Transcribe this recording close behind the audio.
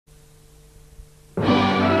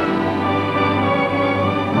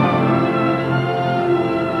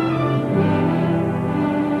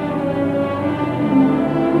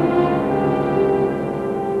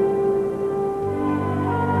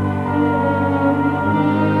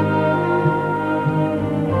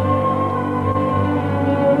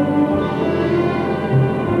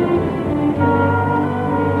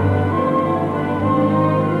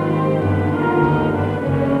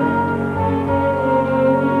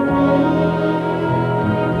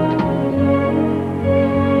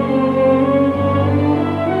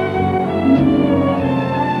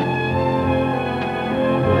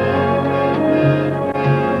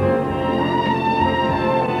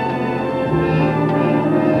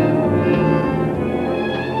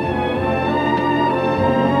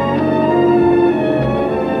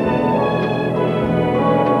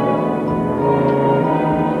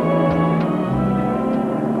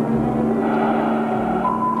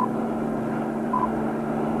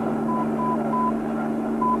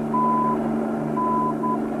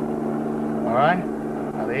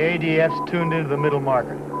ADF's tuned into the middle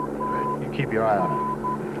marker. You keep your eye on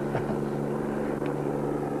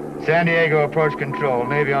it. San Diego approach control,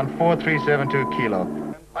 Navy on 4372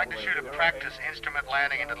 kilo. Like to shoot a practice instrument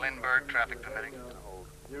landing into Lindbergh, traffic permitting.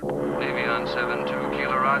 Navy on 72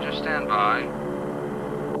 kilo, roger, stand by.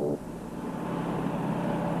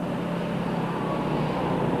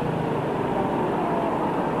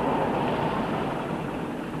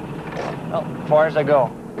 Well, as far as I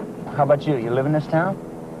go. How about you? You live in this town?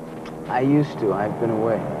 I used to. I've been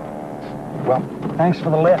away. Well, thanks for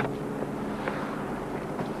the lift.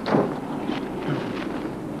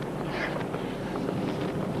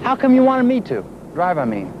 How come you wanted me to? Drive, I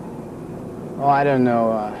mean. Oh, I don't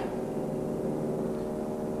know.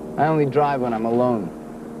 I only drive when I'm alone.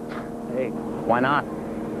 Hey, why not?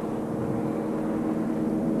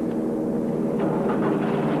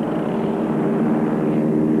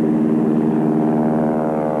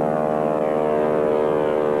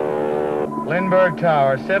 Lindbergh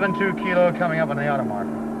Tower, 72 kilo coming up on the auto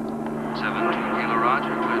marker. 72 kilo,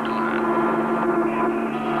 roger, clear to land.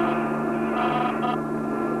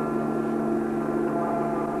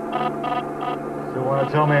 So you want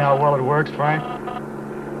to tell me how well it works, Frank?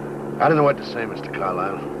 I don't know what to say, Mr.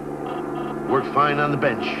 Carlyle. Worked fine on the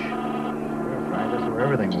bench. Sure, Frank, that's where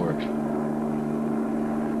everything works.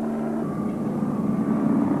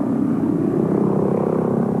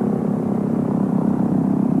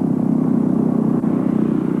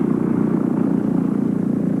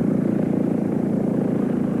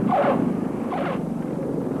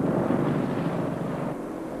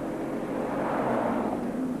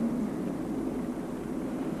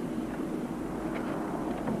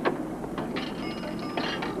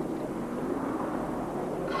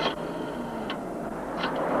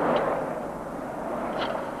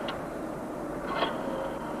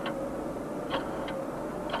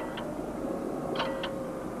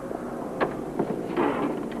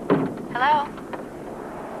 Hello?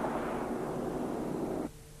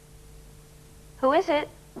 Who is it?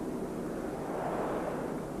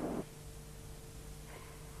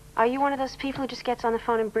 Are you one of those people who just gets on the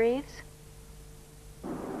phone and breathes?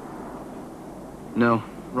 No,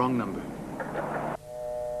 wrong number.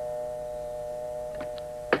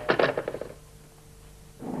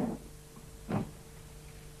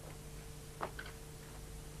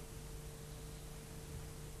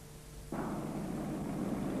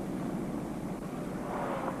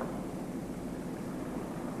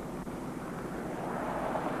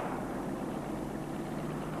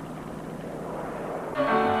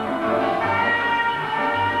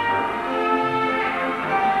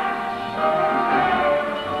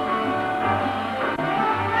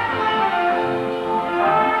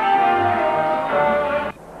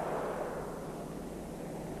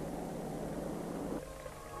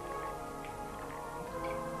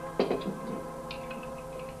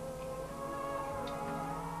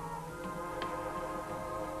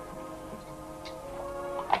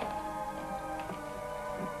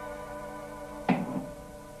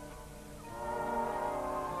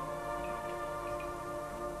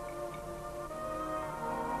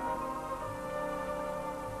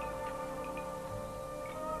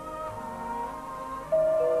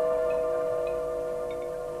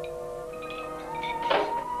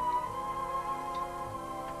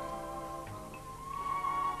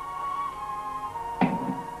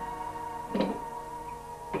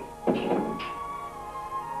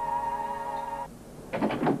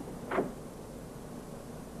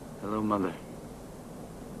 Mother.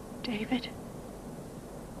 David?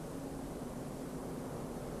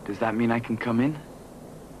 Does that mean I can come in?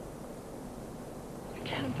 I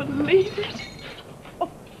can't believe it.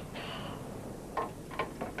 Oh.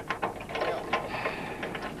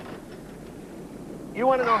 You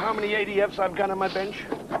want to know how many ADFs I've got on my bench?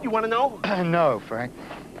 You want to know? No, Frank.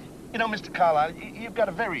 You know, Mr. Carlyle, you've got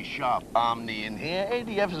a very sharp Omni in here.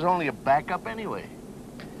 ADF is only a backup anyway.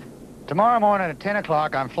 Tomorrow morning at 10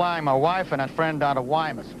 o'clock, I'm flying my wife and a friend down to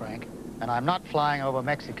Guaymas, Frank. And I'm not flying over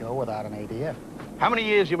Mexico without an ADF. How many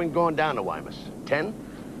years you been going down to Guaymas? 10?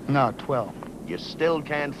 No, 12. You still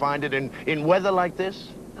can't find it in weather like this?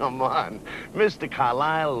 Come on. Mr.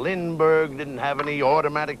 Carlyle, Lindbergh didn't have any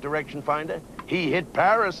automatic direction finder. He hit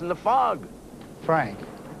Paris in the fog. Frank,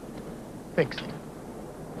 fix it.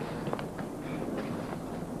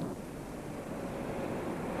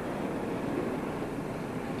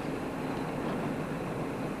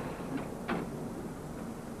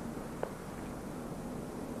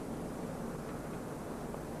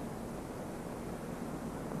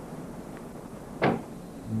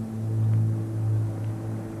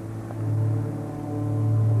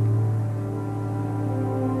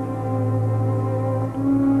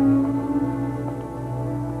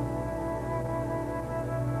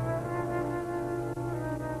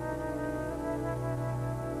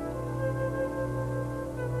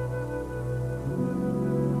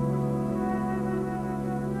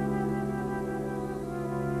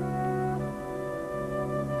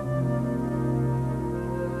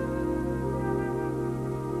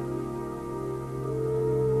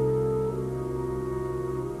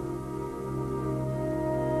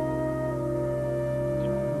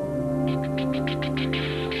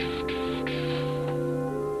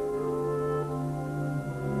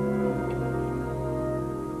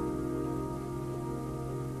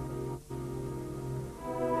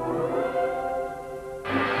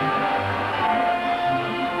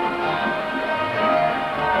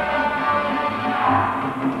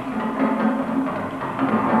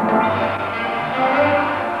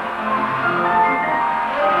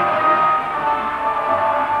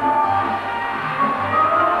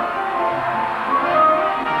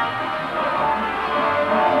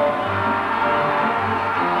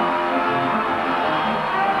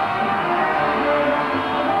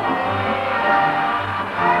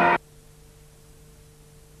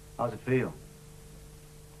 appeal.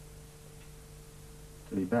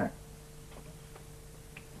 To be back.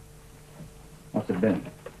 What's it been?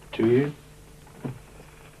 2 years?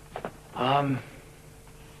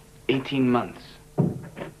 18 months.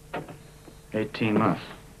 18 months.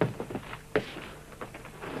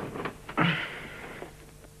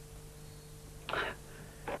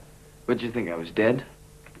 What'd you think, I was dead?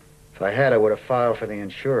 If I had, I would have filed for the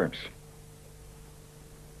insurance.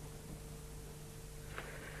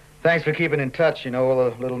 Thanks for keeping in touch. You know, all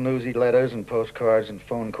the little newsy letters and postcards and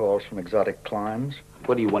phone calls from exotic climes.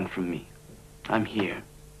 What do you want from me? I'm here,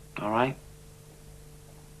 all right?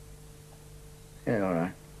 Yeah, all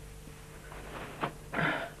right.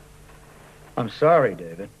 I'm sorry,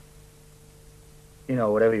 David. You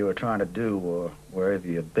know, whatever you were trying to do or wherever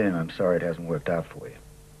you've been, I'm sorry it hasn't worked out for you.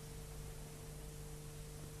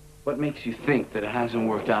 What makes you think that it hasn't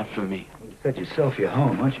worked out for me? You said yourself you're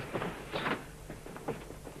home, aren't you?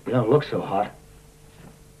 You don't look so hot.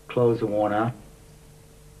 Clothes are worn out.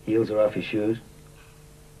 Heels are off your shoes.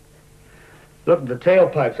 Look at the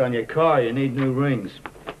tailpipes on your car. You need new rings.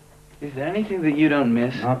 Is there anything that you don't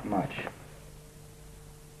miss? Not much.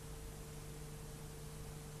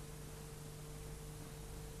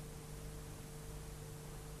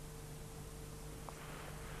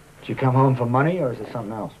 Did you come home for money, or is it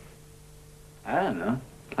something else? I don't know.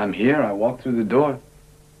 I'm here. I walked through the door.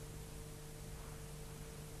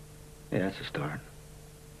 Yeah, that's a start.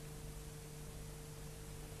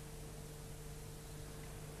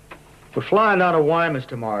 We're flying down to Wymus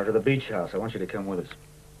tomorrow to the beach house. I want you to come with us.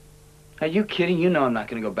 Are you kidding? You know I'm not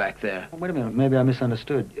going to go back there. Oh, wait a minute. Maybe I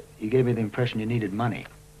misunderstood. You gave me the impression you needed money.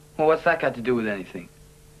 Well, what's that got to do with anything?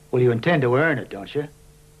 Well, you intend to earn it, don't you?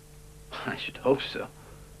 I should hope so.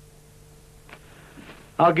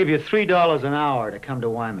 I'll give you $3 an hour to come to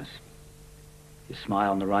Wymus. You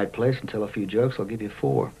smile in the right place and tell a few jokes, I'll give you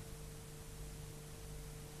 4.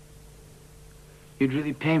 You'd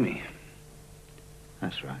really pay me?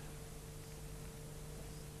 That's right.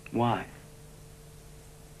 Why?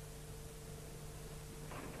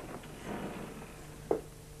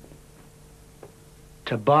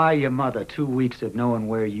 To buy your mother 2 weeks of knowing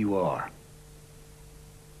where you are.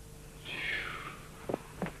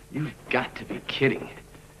 You've got to be kidding.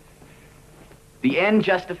 The end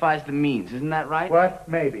justifies the means, isn't that right? What?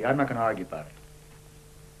 Maybe. I'm not going to argue about it.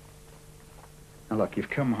 Now, look,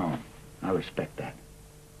 you've come home. I respect that.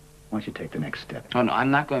 Why don't you take the next step? Oh, no,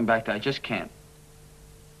 I'm not going back there. I just can't.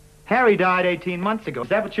 Harry died 18 months ago. Is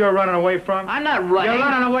that what you're running away from? I'm not running. You're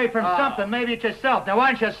running away from something. Maybe it's yourself. Now,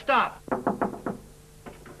 why don't you stop?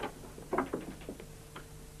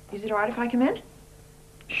 Is it all right if I come in?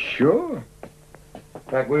 Sure. In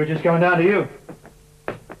fact, we were just going down to you.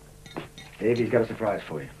 Davey's got a surprise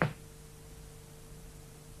for you.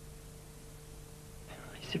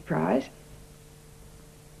 Surprise?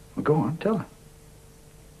 Well, go on, tell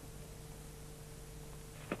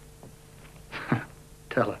her.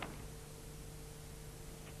 Tell her.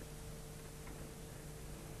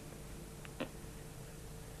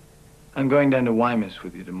 I'm going down to Wymus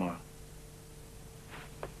with you tomorrow.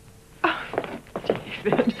 Oh,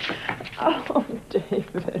 David. Oh,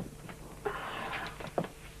 David.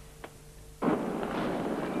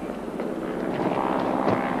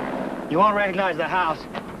 You won't recognize the house.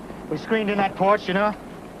 We screened in that porch, you know?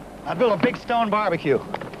 I built a big stone barbecue.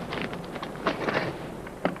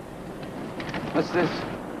 What's this?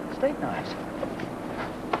 Steak knives.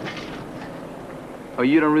 Oh,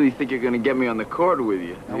 you don't really think you're going to get me on the court with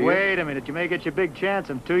you, do Now, you? wait a minute. You may get your big chance.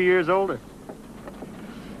 I'm 2 years older.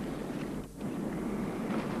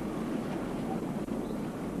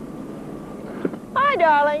 Hi,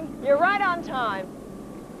 darling. You're right on time.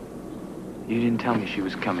 You didn't tell me she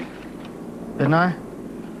was coming. Didn't I?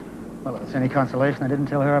 Well, if it's any consolation, I didn't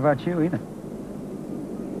tell her about you either.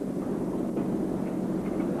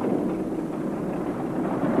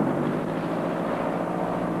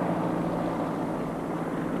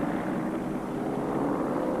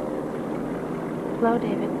 Hello,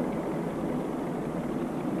 David.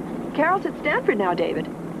 Carol's at Stanford now, David.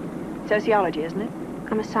 Sociology, isn't it?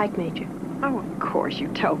 I'm a psych major. Oh, of course, you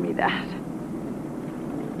told me that.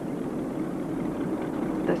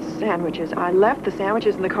 The sandwiches. I left the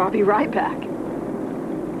sandwiches in the car. I'll be right back.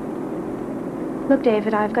 Look,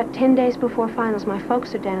 David, I've got 10 days before finals. My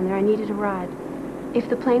folks are down there. I needed a ride. If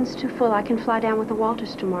the plane's too full, I can fly down with the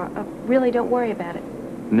Walters tomorrow. Really, don't worry about it.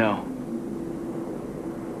 No.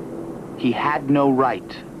 He had no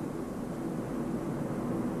right.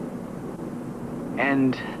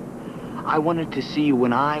 And I wanted to see you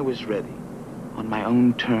when I was ready, on my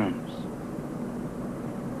own terms.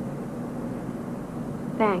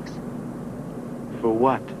 Thanks. For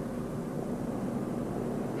what?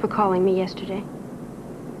 for calling me yesterday.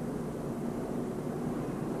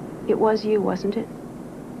 It was you, wasn't it?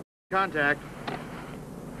 Contact.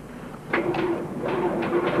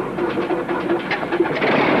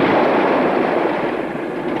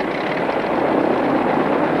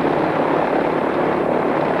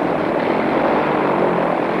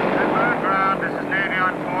 Ground, this is Navy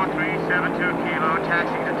on 4372 Kilo,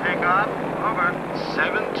 taxi to take off. Over.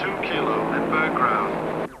 72 Kilo, Lindbergh ground.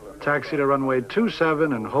 Taxi to runway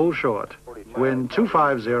 27 and hold short. Wind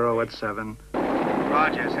 250 at 7.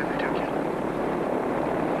 Roger, 72 Kilo.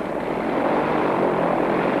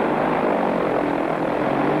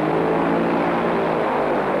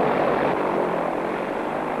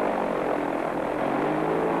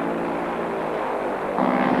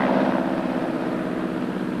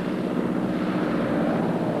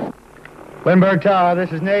 Lindbergh Tower,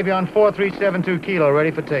 this is Navy on 4372 Kilo,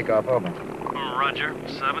 ready for takeoff. Over. Roger.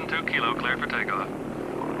 72 Kilo, cleared for takeoff.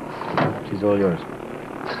 She's all yours.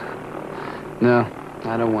 No,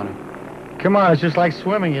 I don't want it. Come on, it's just like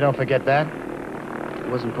swimming. You don't forget that. It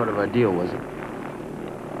wasn't part of our deal, was it?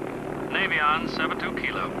 Navy on 72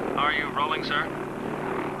 Kilo. Are you rolling, sir?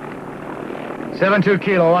 72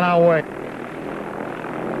 Kilo, on our way.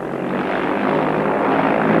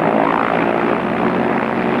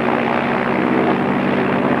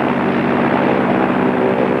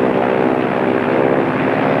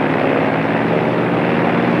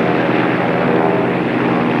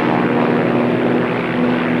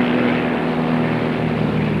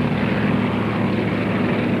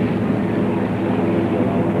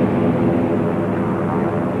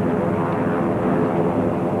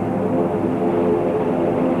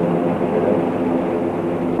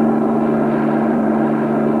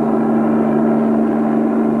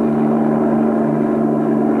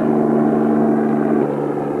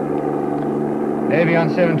 Navy on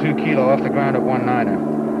 72 Kilo, off the ground at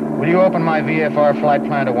 19er. Will you open my VFR flight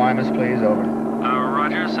plan to Guaymas, please? Over.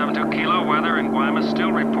 Roger. 72 Kilo, weather in Guaymas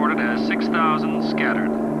still reported as 6,000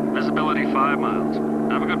 scattered. Visibility 5 miles.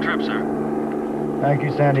 Have a good trip, sir. Thank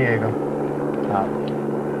you, San Diego. Out.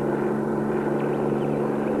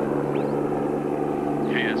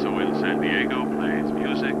 KSO in San Diego plays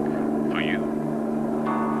music for you.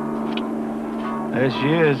 There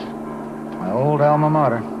she is. My old alma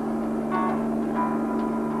mater.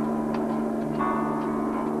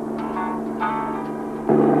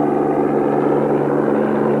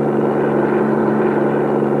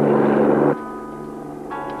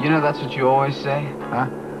 You know, that's what you always say. Huh?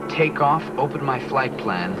 Take off, open my flight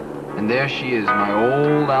plan, and there she is, my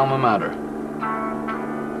old alma mater.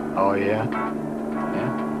 Oh, yeah? Yeah?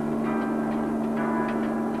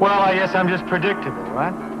 Well, I guess I'm just predictable,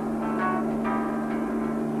 right?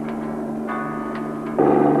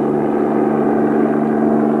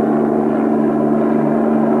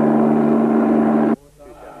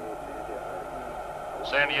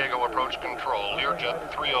 San Diego approach control, Learjet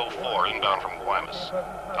 304 inbound from Guaymas.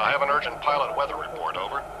 I have an urgent pilot weather report,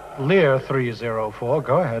 over. Lear 304,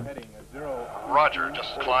 go ahead. Roger,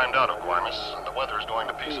 just climbed out of Guaymas, and the weather is going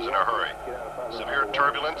to pieces in a hurry. Severe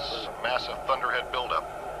turbulence, massive thunderhead buildup.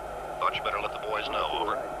 Thought you better let the boys know,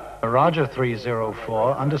 over. Roger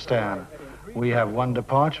 304, understand. We have one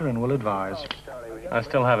departure and will advise. I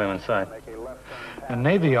still have him in sight. And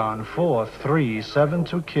Navy on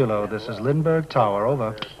 4372 Kilo, this is Lindbergh Tower,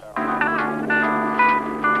 over.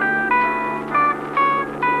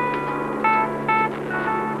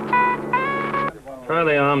 Try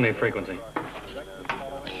the Omni frequency.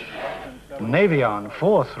 Navy on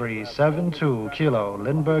 4372 Kilo,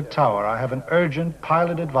 Lindbergh Tower. I have an urgent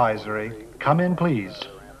pilot advisory. Come in, please.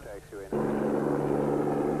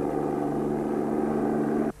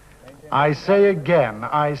 I say again,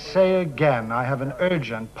 I have an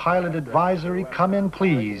urgent pilot advisory. Come in,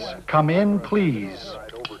 please. Come in, please.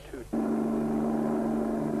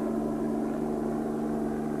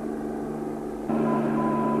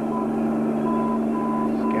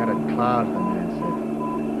 Scattered clouds, the man said.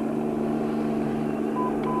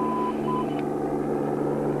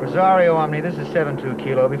 Rosario Omni, this is 72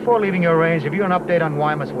 Kilo. Before leaving your range, have you an update on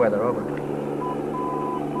Guaymas weather? Over.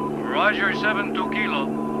 Roger, 72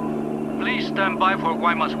 Kilo. Please stand by for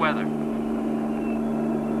Guaymas weather.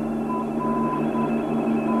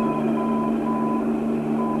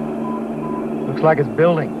 Looks like it's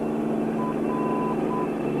building.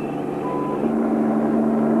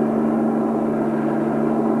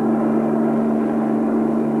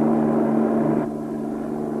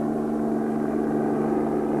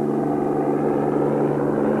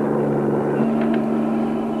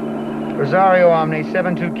 Rosario Omni,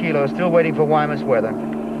 72 Kilo, still waiting for Guaymas weather.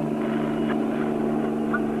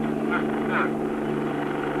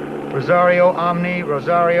 Rosario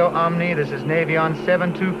Omni, this is Navy on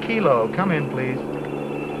 7-2 Kilo. Come in, please.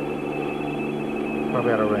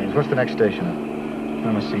 Probably out of range. What's the next station?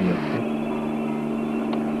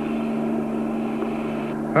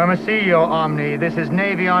 Hermosillo Omni, this is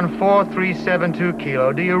Navy on 4372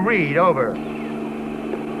 Kilo. Do you read? Over.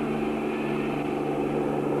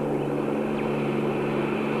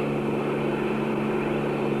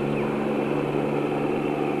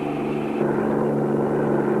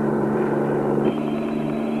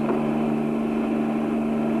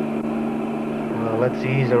 Well, let's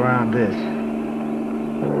ease around this.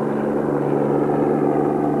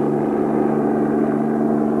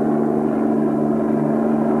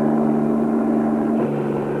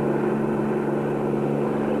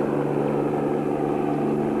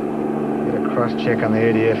 Cross-check on the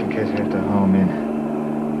ADF in case we have to home in.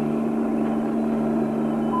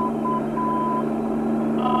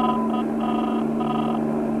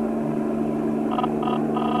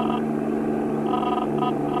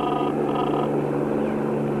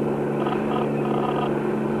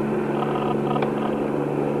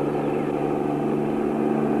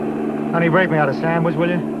 Honey, break me out a sandwich, will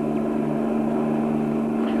you?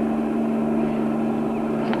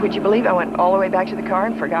 Would you believe I went all the way back to the car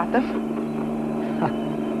and forgot them?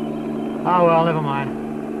 Oh, well, never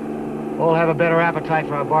mind. We'll have a better appetite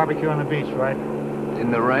for our barbecue on the beach, right?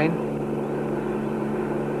 In the rain?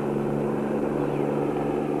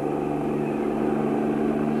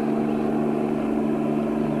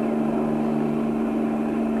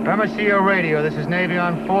 Hermosillo Radio, this is Navy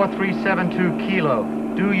on 4372 Kilo.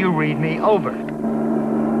 Do you read me? Over.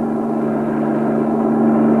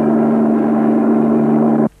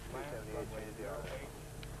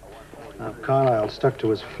 Now, Carlyle stuck to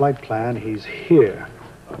his flight plan. He's here.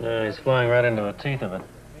 Yeah, he's flying right into the teeth of it.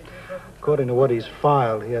 According to what he's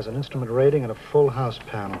filed, he has an instrument rating and a full house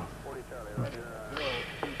panel.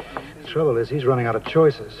 The trouble is, he's running out of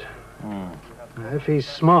choices. Now, if he's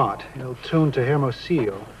smart, he'll tune to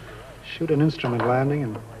Hermosillo, shoot an instrument landing,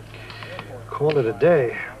 and call it a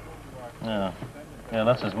day. Yeah,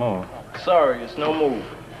 that's his move. Sorry, it's no move.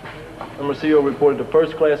 Hermosillo reported a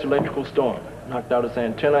first-class electrical storm. Knocked out its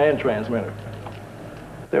antenna and transmitter.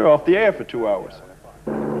 They're off the air for 2 hours.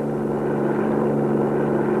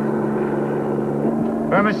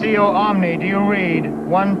 Hermosillo Omni, do you read?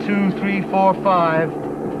 1, 2, 3, 4, 5,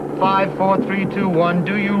 5, 4, 3, 2, 1.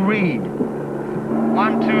 Do you read?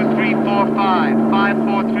 1, 2, 3, 4, 5, 5,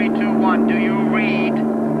 4, 3, 2, 1. Do you read?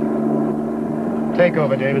 Take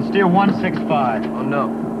over, David. Steer 165. Oh, no.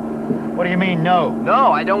 What do you mean, no?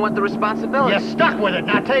 No, I don't want the responsibility. You're stuck with it.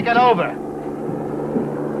 Now take it over.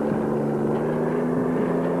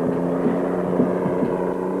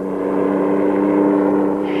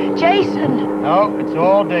 Jason! No, it's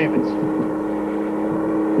all David's.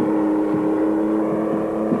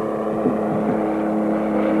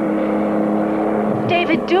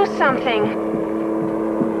 David, do something.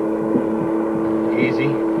 Easy.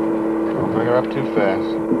 Don't bring her up too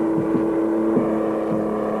fast.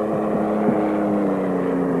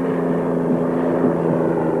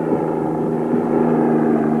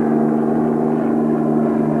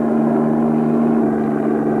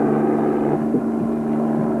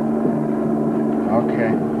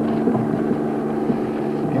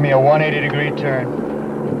 Give me a 180-degree turn.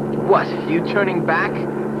 What, you turning back?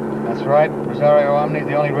 That's right. Rosario Omni's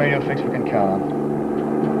the only radio fix we can count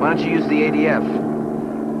on. Why don't you use the ADF?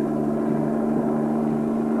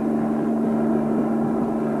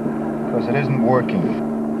 Because it isn't working.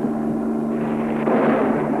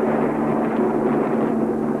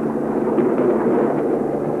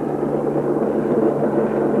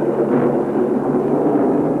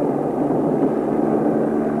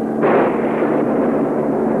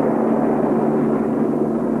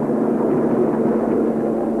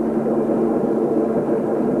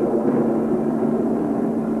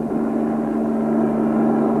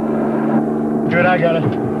 Good, I got it.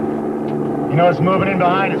 You know it's moving in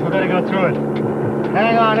behind us. We better go through it.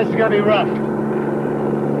 Hang on, this is gonna be rough.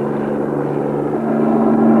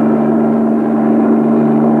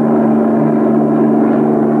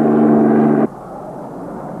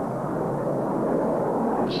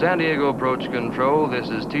 San Diego approach control. This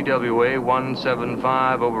is TWA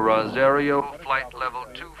 175 over Rosario. Flight level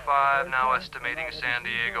 25, now estimating San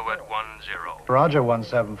Diego at 10. Roger,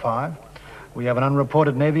 175. We have an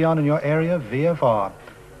unreported Navion in your area, VFR.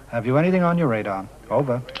 Have you anything on your radar?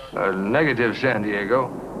 Over. Negative, San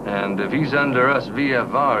Diego. And if he's under us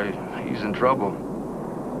VFR, he's in trouble.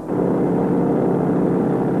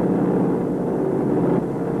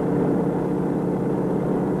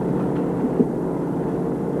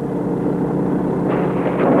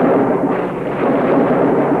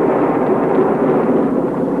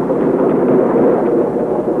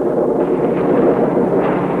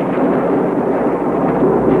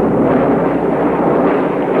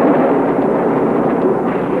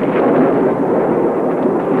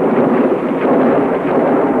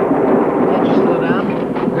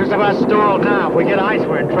 out now. If we get ice,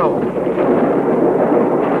 we're in trouble.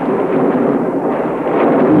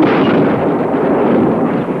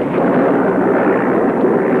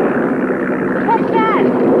 What's that?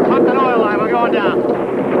 Something oil line. We're going down.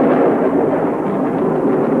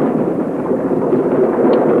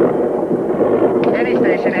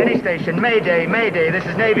 Any station. Mayday, Mayday. This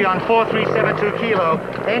is Navy on 4372 Kilo.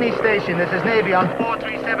 Any station. This is Navy on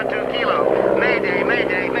 4372 Kilo. Mayday,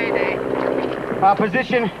 Mayday, Mayday. Our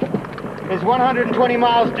position is 120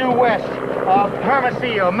 miles due west of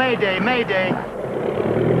Hermosillo. Mayday, Mayday.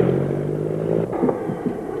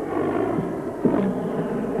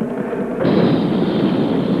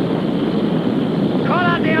 Call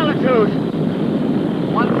out the altitude.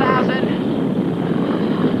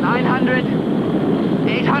 1,900.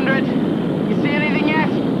 800. You see anything yet?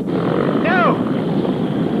 No.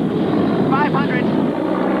 500.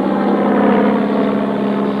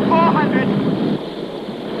 400.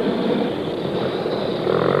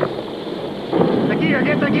 The gear,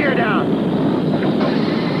 get the gear down.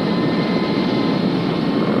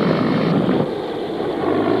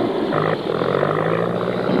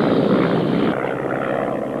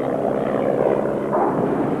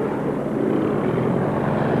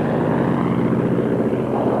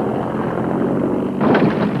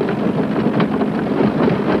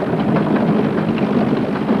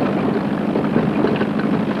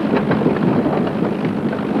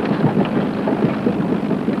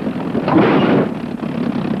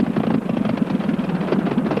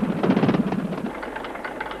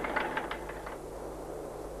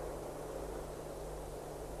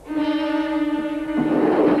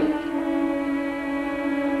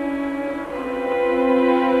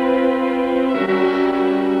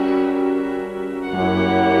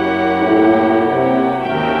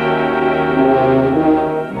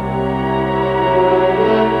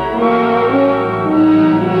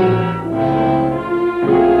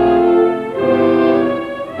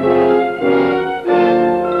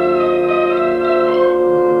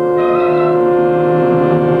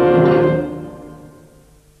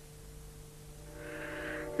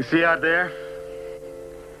 See out there?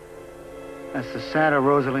 That's the Santa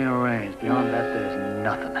Rosalina Range. Beyond that, there's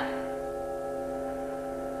nothing.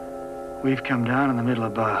 We've come down in the middle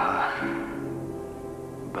of Baja.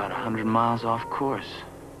 About 100 miles off course.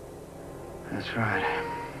 That's right.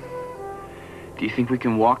 Do you think we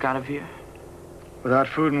can walk out of here? Without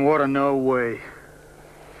food and water, no way.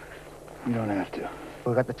 You don't have to.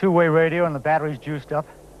 We've got the two-way radio and the batteries juiced up.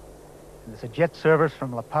 And there's a jet service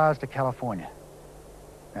from La Paz to California.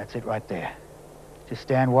 That's it right there. Just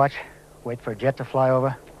stand watch, wait for a jet to fly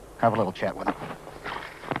over, have a little chat with him.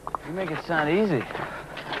 You make it sound easy.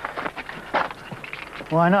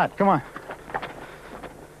 Why not? Come on.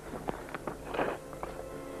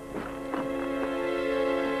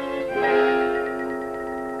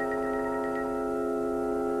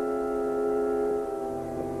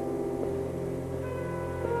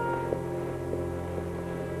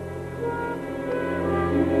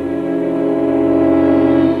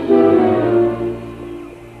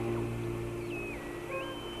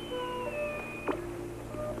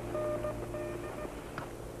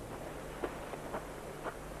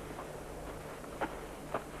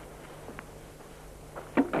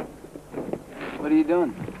 What are you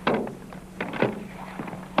doing?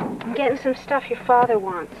 I'm getting some stuff your father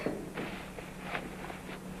wants.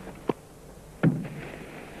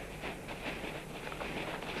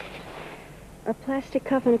 A plastic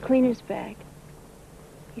cup and a cleaner's bag.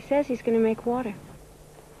 He says he's going to make water.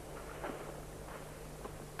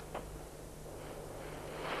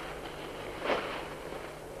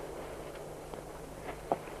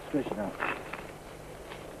 Squish it out.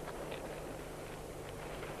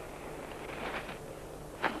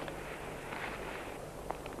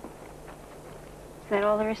 Is that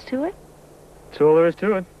all there is to it? That's all there is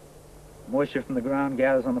to it. Moisture from the ground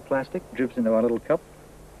gathers on the plastic, drips into our little cup.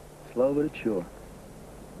 Slow but it's sure.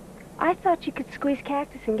 I thought you could squeeze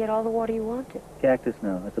cactus and get all the water you wanted. Cactus,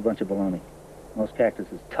 no. That's a bunch of baloney. Most cactus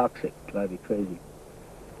is toxic. Drive you crazy.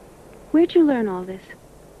 Where'd you learn all this?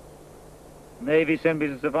 Navy sent me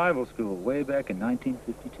to survival school way back in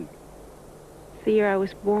 1952. It's the year I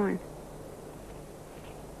was born.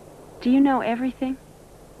 Do you know everything?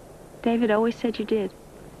 David always said you did.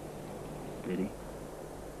 Did he?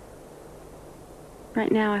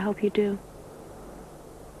 Right now, I hope you do.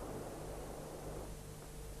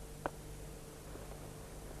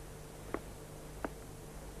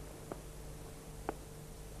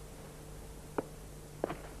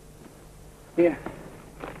 Here.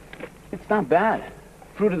 It's not bad.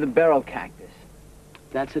 Fruit of the barrel cactus.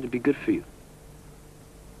 That's it'd be good for you.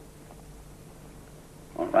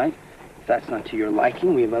 All right. If that's not to your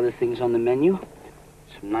liking, we have other things on the menu.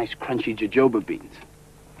 Some nice crunchy jojoba beans.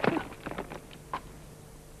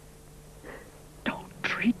 Don't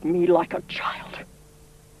treat me like a child.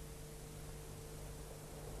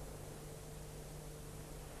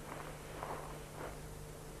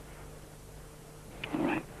 All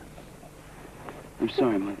right. I'm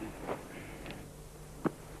sorry, Mother.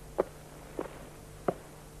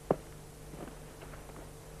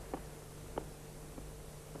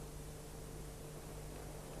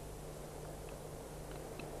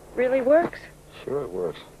 Really works? Sure it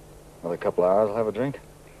works. Another couple of hours, I'll have a drink.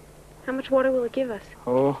 How much water will it give us?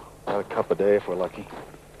 Oh, about a cup a day if we're lucky.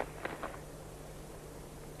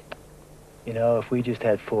 You know, if we just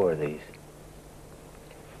had 4 of these.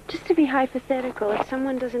 Just to be hypothetical, if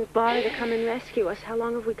someone doesn't bother to come and rescue us, how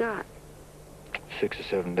long have we got? 6 or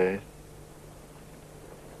 7 days.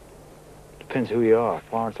 Depends who you are.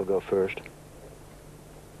 Florence will go first.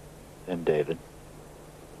 Then David.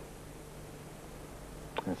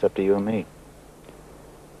 It's up to you and me.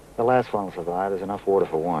 The last one will survive. There's enough water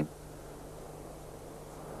for one.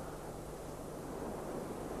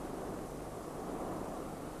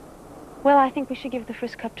 Well, I think we should give the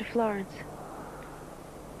first cup to Florence.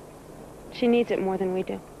 She needs it more than we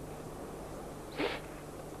do.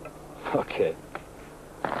 Okay.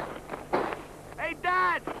 Hey,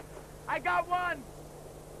 Dad! I got one!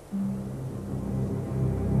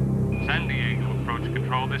 San Diego, approach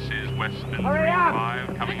control. This is Weston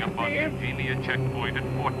 35, coming up on Eugenia checkpoint at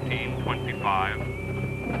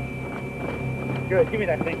 1425. Good, give me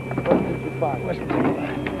that thing. Weston 35. Weston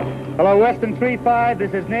 35. Hello, Weston 35.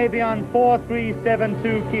 This is Navy on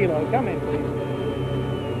 4372 Kilo. Come in, please.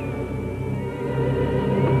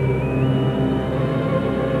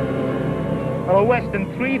 Hello, Weston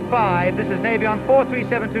 35. This is Navy on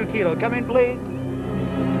 4372 Kilo. Come in, please.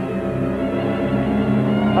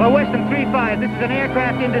 Hello, Weston 35. This is an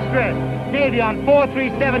aircraft in distress. Navy on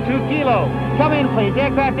 4372 Kilo. Come in, please.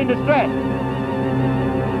 Aircraft in distress.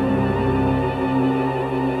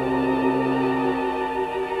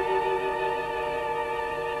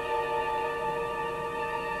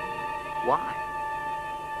 Why?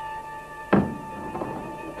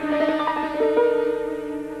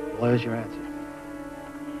 Well, there's your answer.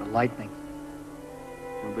 The lightning.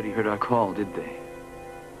 Nobody heard our call, did they?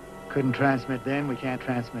 Couldn't transmit then, we can't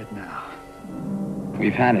transmit now.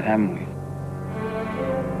 We've had it, haven't we?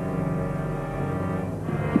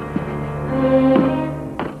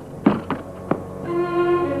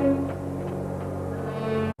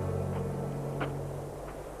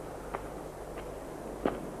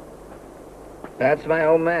 That's my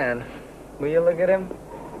old man. Will you look at him?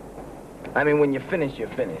 I mean, when you finish,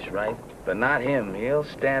 right? But not him. He'll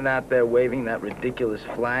stand out there waving that ridiculous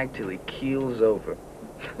flag till he keels over.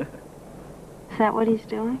 Is that what he's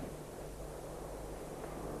doing?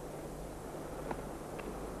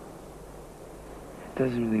 It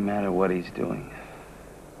doesn't really matter what he's doing.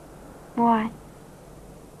 Why?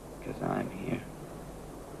 Because I'm here.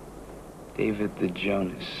 David the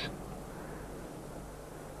Jonas.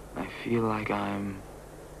 I feel like I'm...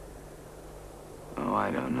 Oh,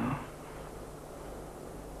 I don't know.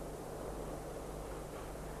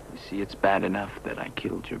 You see, it's bad enough that I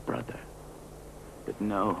killed your brother. But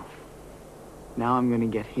no. Now I'm gonna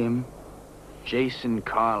get him, Jason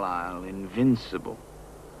Carlyle, invincible.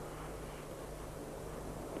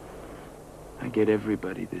 I get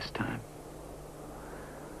everybody this time.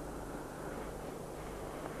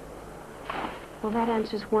 Well, that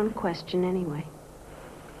answers one question anyway.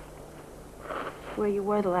 Where you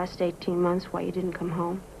were the last 18 months, why you didn't come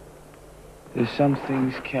home. There's some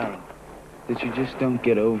things, Carol, that you just don't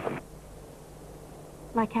get over.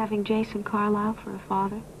 Like having Jason Carlyle for a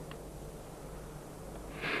father.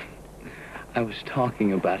 I was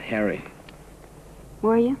talking about Harry.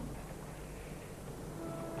 Were you?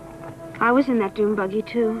 I was in that doom buggy,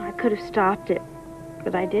 too. I could have stopped it,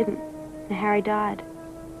 but I didn't. And Harry died.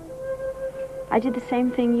 I did the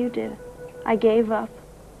same thing you did. I gave up.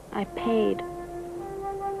 I paid.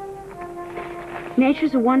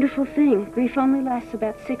 Nature's a wonderful thing. Grief only lasts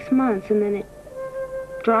about 6 months, and then it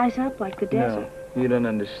dries up like the desert. No, you don't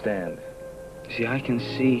understand. See, I can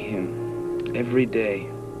see him every day.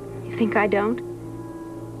 You think I don't?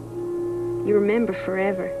 You remember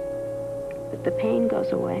forever, but the pain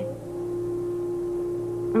goes away.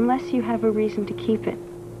 Unless you have a reason to keep it.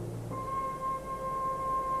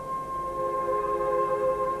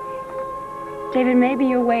 David, maybe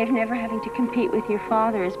your way of never having to compete with your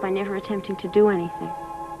father is by never attempting to do anything.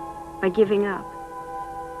 By giving up.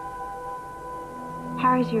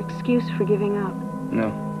 Harry's your excuse for giving up. No,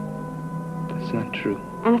 that's not true.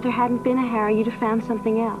 And if there hadn't been a Harry, you'd have found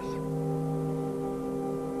something else.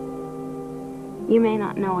 You may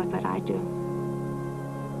not know it, but I do.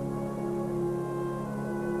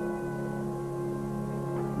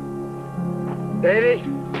 Davy,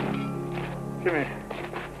 come here.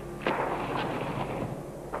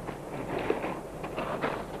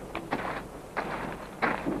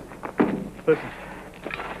 Listen,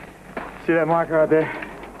 see that marker out there?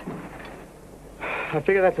 I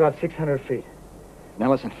figure that's about 600 feet.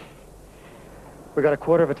 Now listen, we got a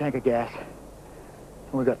quarter of a tank of gas,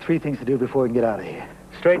 and we got 3 things to do before we can get out of here.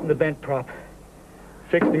 Straighten the bent prop,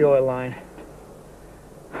 fix the oil line.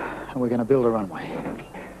 And we're gonna build a runway.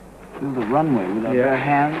 Build a runway with our bare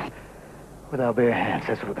hands? With our bare hands,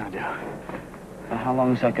 that's what we're gonna do. Now, how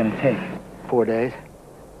long is that gonna take? 4 days.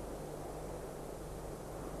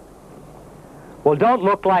 Well, don't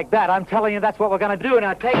look like that. I'm telling you that's what we're gonna do.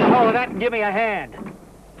 Now take hold of that and give me a hand.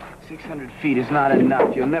 600 feet is not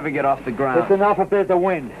enough. You'll never get off the ground. It's enough if there's a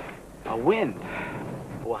wind. A wind?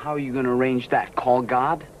 Well, how are you gonna arrange that? Call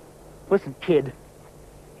God? Listen, kid.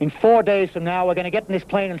 In 4 days from now, we're gonna get in this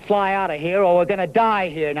plane and fly out of here, or we're gonna die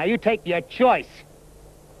here. Now, you take your choice.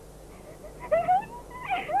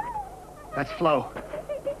 That's Flo.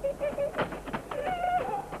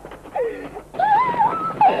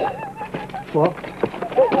 Flo?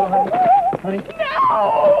 Honey?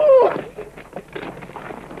 No!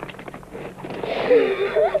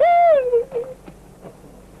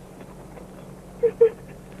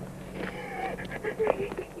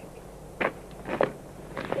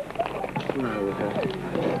 What's the matter with her?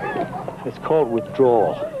 It's called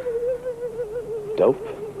withdrawal. Dope?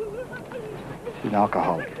 She's an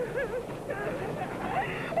alcoholic.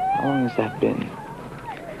 How long has that been?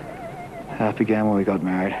 That began when we got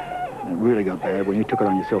married. And it really got bad when you took it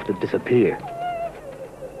on yourself to disappear.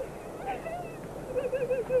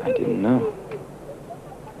 I didn't know.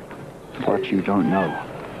 What you don't know.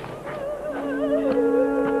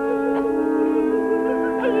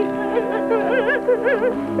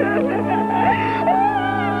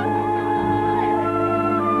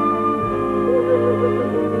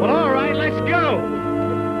 Well, all right, let's go.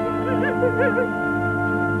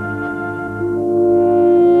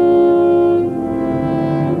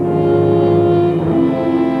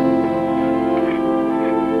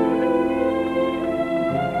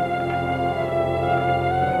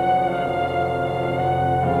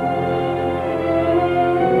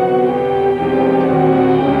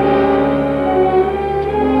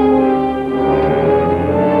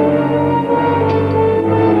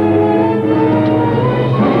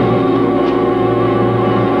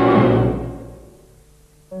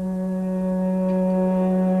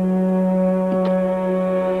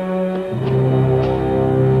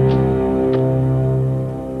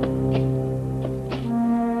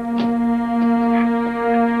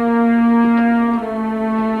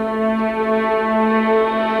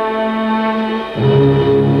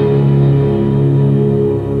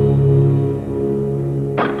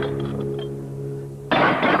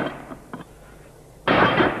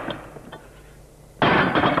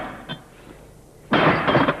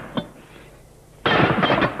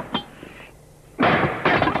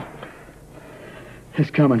 It's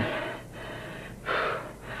coming.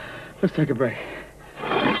 Let's take a break.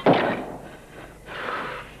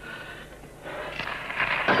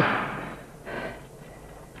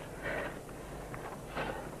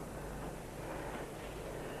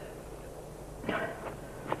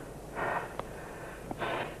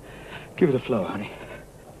 Give it a flow, honey.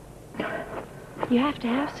 You have to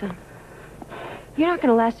have some. You're not going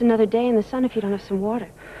to last another day in the sun if you don't have some water.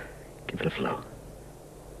 Give it a flow.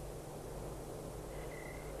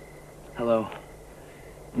 Hello.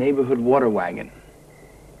 Neighborhood water wagon.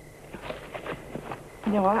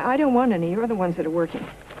 No, I don't want any. You're the ones that are working.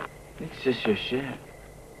 It's just your share.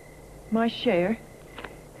 My share?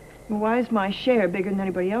 Well, why is my share bigger than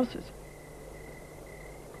anybody else's?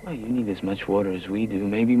 Well, you need as much water as we do,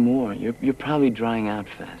 maybe more. You're probably drying out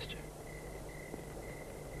faster.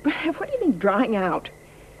 What do you mean, drying out?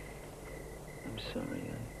 I'm sorry.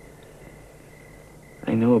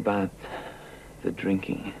 I know about the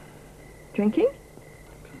drinking. Drinking?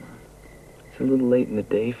 It's a little late in the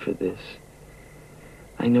day for this.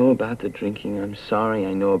 I know about the drinking. I'm sorry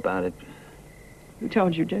I know about it. Who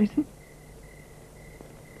told you, Jason?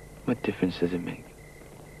 What difference does it make?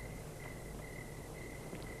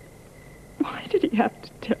 Why did he have to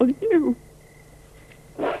tell you?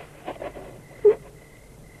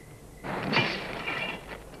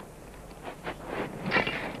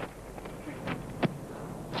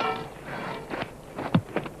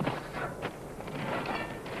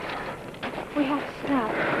 We have to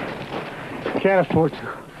stop. Can't afford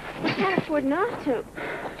to. We can't afford not to.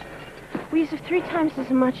 We use 3 times as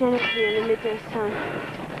much energy in the midday sun.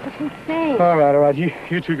 That's insane. All right.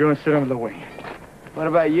 You two go and sit under the wing. What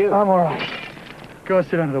about you? I'm all right. Go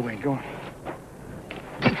sit under the wing. Go on.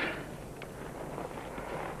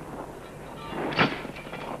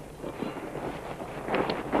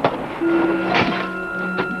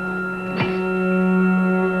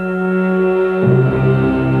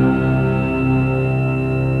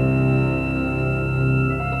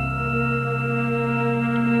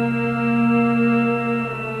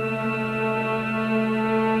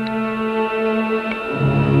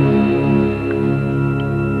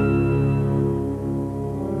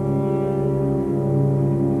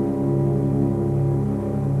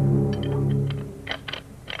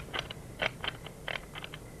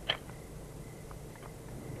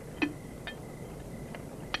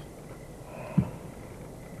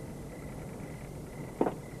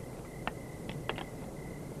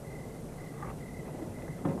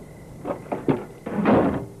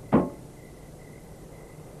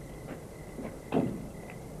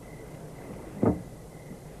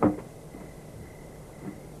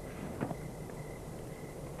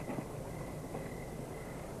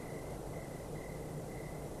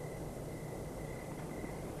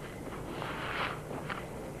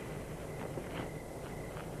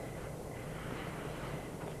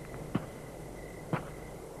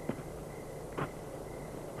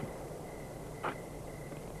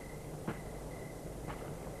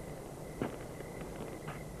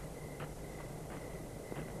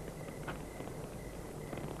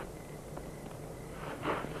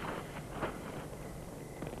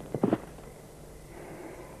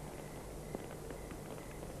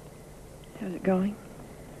 How's it going?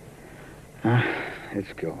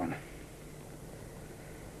 It's going.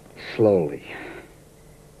 Slowly.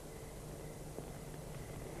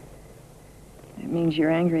 It means you're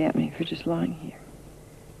angry at me for just lying here.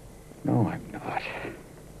 No, I'm not.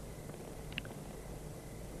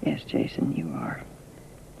 Yes, Jason, you are.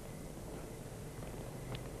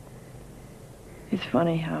 It's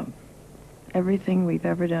funny how everything we've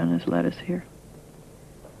ever done has led us here.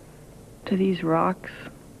 To these rocks,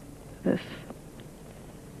 this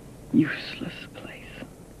useless place.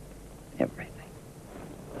 Everything.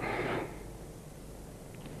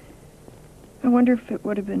 I wonder if it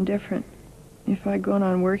would have been different if I'd gone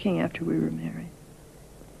on working after we were married.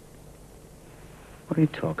 What are you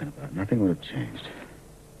talking about? Nothing would have changed.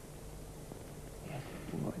 Yes,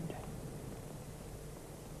 it would.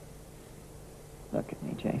 Look at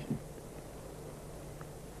me, Jason.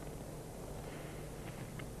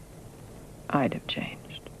 I'd have changed.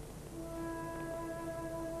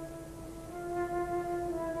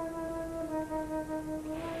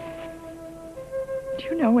 Do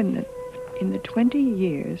you know in the 20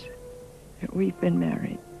 years that we've been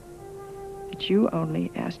married, that you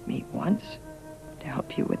only asked me once to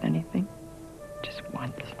help you with anything? Just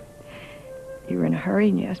once. You were in a hurry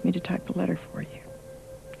and you asked me to type a letter for you.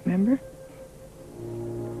 Remember?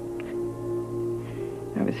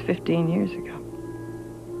 That was 15 years ago.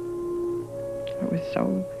 I was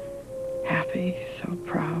so happy, so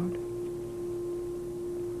proud.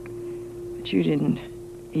 But you didn't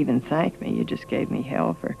even thank me. You just gave me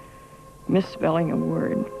hell for misspelling a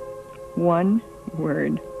word. One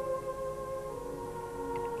word.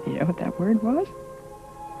 You know what that word was?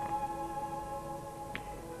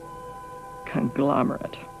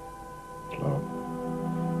 Conglomerate. Slow.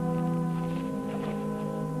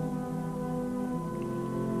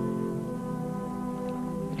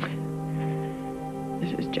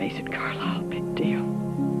 This is Jason Carlyle, big deal.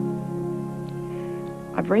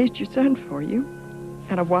 I've raised your son for you,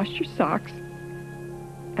 and I've washed your socks,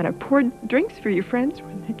 and I poured drinks for your friends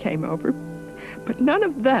when they came over, but none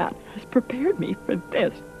of that has prepared me for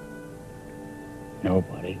this.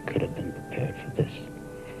 Nobody could have been prepared for this.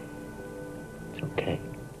 It's okay.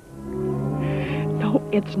 No,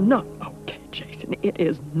 it's not okay, Jason. It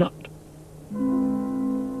is not.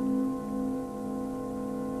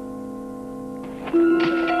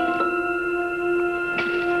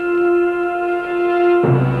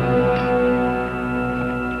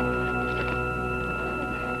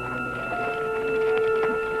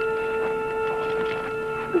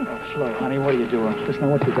 Slow, honey. What are you doing? Listen, I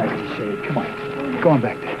want you guys to say it. Come on. Go on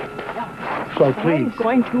back there. Slow, please.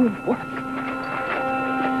 I'm going to work.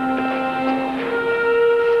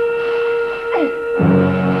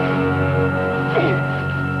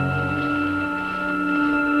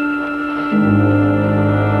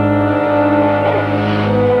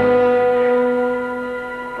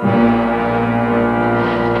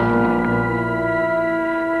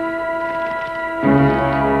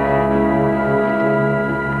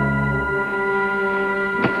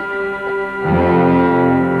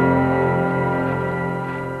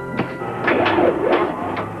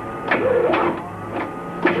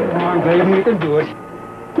 You can do it.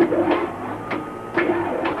 You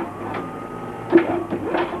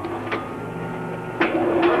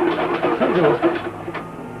can do it.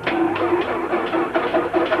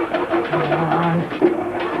 Come on.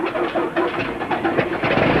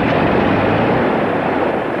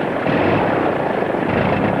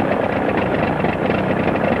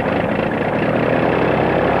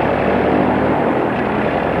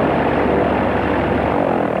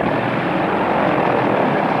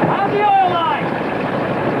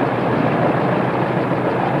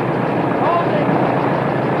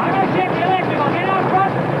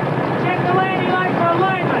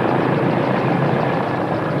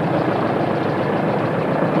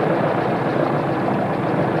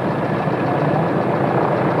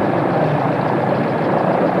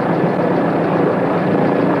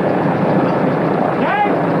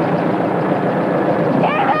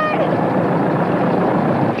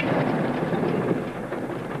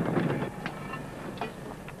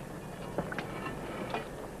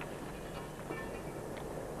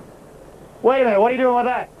 Wait a minute, what are you doing with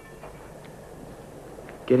that?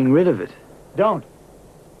 Getting rid of it. Don't.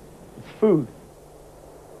 It's food.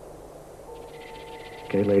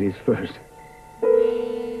 Okay, ladies first.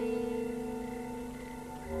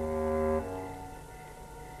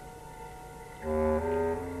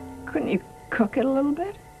 Couldn't you cook it a little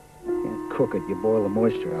bit? You can't cook it. You boil the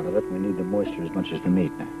moisture out of it. We need the moisture as much as the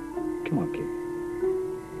meat now. Come on, kid.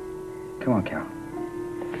 Come on, Carol.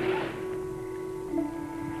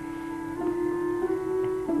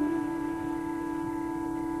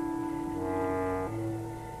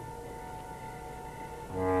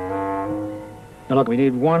 Now, look, we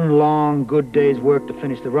need one long, good day's work to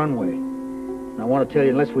finish the runway. And I want to tell you,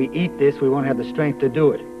 unless we eat this, we won't have the strength to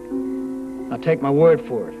do it. Now, take my word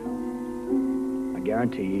for it. I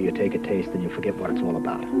guarantee you, you take a taste and you forget what it's all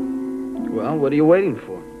about. Well, what are you waiting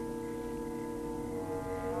for?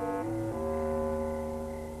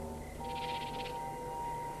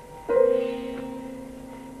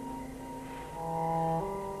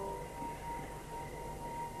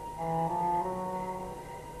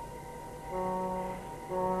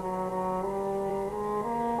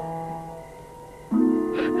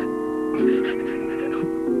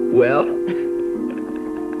 Well,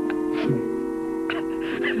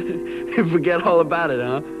 forget all about it,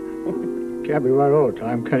 huh? Can't be right all the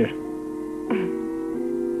time, can you?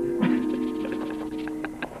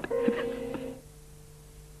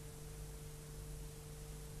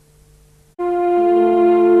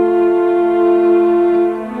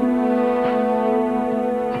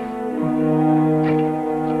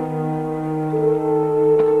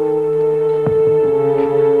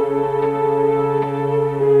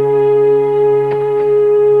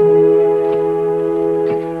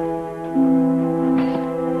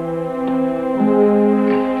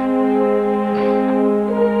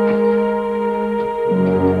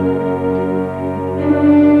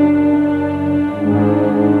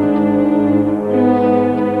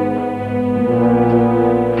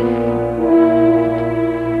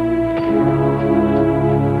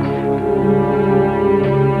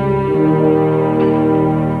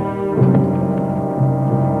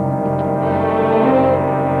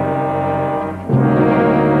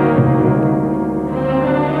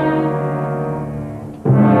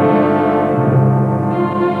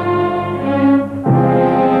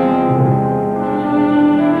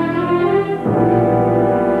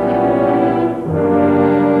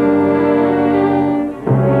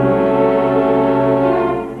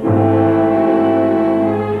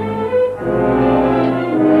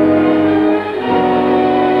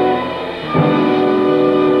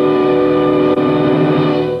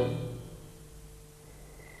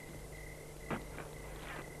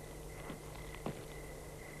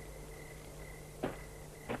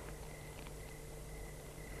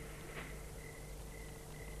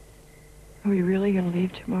 Are we really going to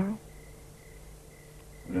leave tomorrow?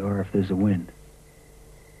 We are if there's a wind.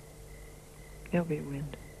 There'll be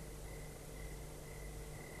wind.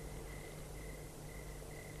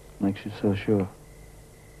 Makes you so sure.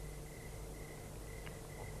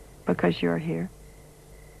 Because you're here.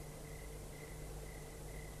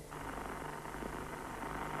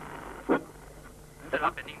 En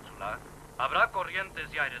la península habrá corrientes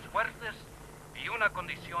y aires fuertes y una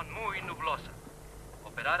condición muy nublosa.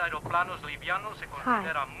 Operar aeroplanos livianos se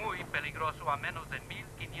considera muy peligroso a menos de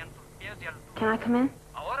 1,500 pies de altura. Can I come in?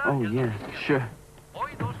 Oh, yeah, sure.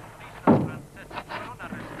 Hoy dos turistas franceses fueron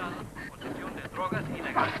arrestados por posesión de drogas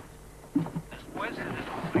ilegales. Después se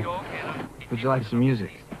descubrió que eran Would you like some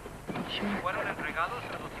music? y fueron entregados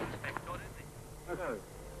a los inspectores de...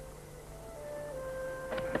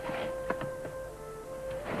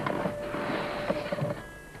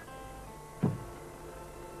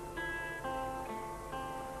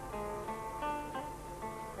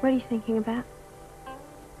 What are you thinking about?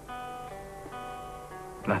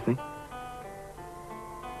 Nothing?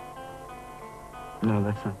 No,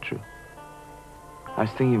 that's not true. I was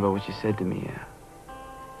thinking about what you said to me,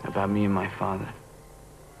 about me and my father.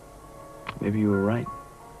 Maybe you were right.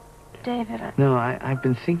 David, No, I've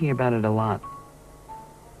been thinking about it a lot.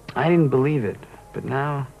 I didn't believe it, but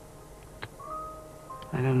now,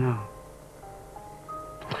 I don't know.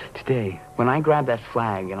 Today, when I grabbed that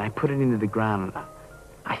flag and I put it into the ground,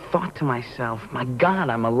 I thought to myself, my God,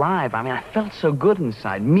 I'm alive. I mean, I felt so good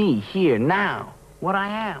inside. Me, here, now, what I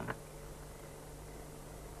am.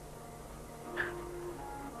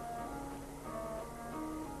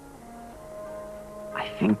 I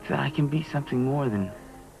think that I can be something more than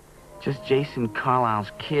just Jason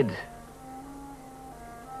Carlyle's kid.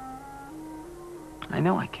 I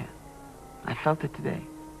know I can. I felt it today.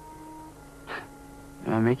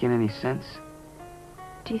 Am I making any sense?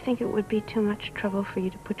 do you think it would be too much trouble for you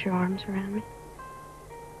to put your arms around me?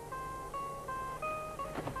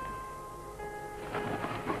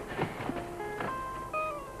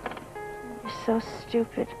 You're so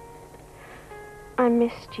stupid. I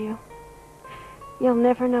missed you. You'll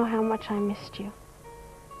never know how much I missed you.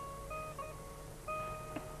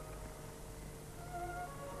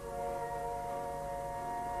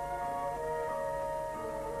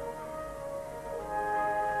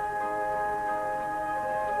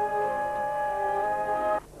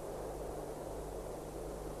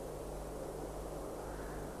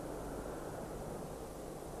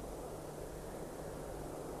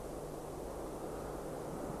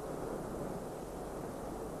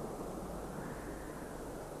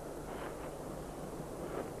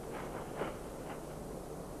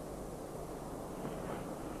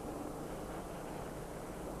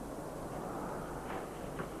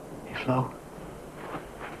 Flo?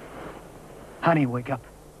 Honey, wake up.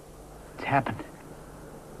 It's happened.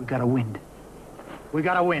 We got a wind. We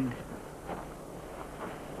got a wind.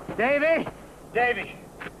 Davy! Davy!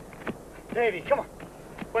 Davy, come on.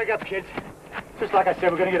 Wake up, kids. Just like I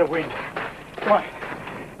said, we're gonna get a wind. Come on.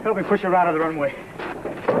 Help me push her out of the runway.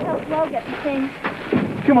 Help Flo get the things.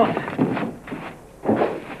 Come on.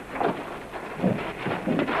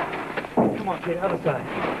 Come on, kid, other side.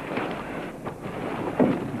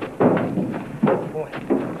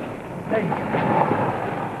 There you go.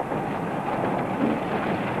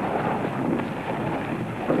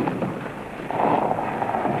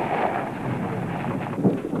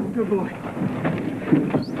 Good boy.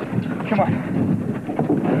 Come on.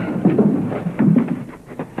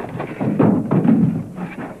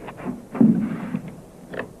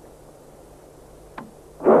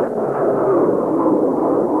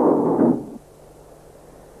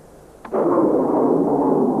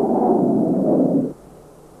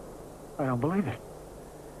 I don't believe it.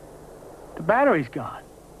 The battery's gone.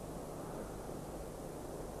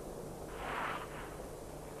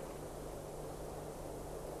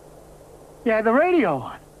 You had the radio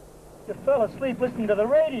on. You fell asleep listening to the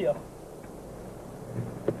radio.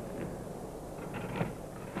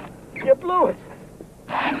 You blew it.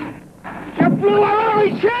 You blew our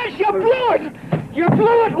only chance. You blew it. You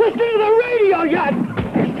blew it listening to the radio.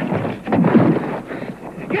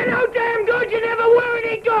 You're no damn good. You never were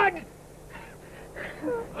any good.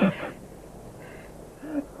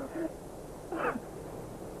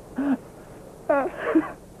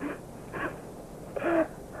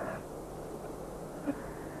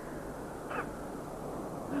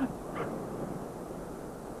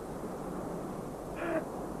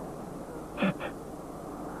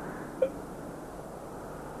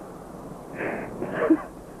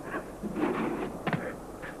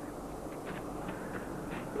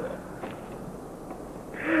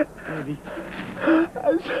 Baby.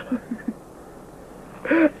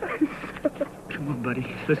 Come on, buddy.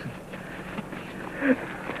 Listen.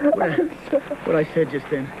 What I said just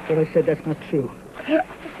then, what I said, that's not true.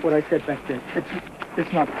 What I said back then,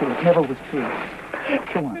 it's not true. It never was true.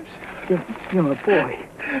 Come on. You're my boy.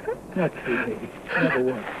 Not true, baby. Never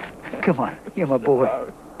was. Come on. You're my boy.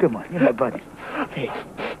 Come on. You're my buddy. Hey.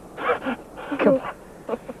 Come on.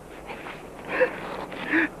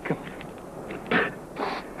 Come on.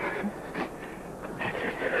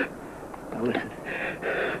 Now listen.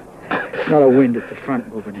 It's not a wind at the front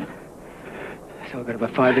moving in. So I've got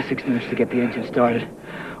about 5 to 6 minutes to get the engine started,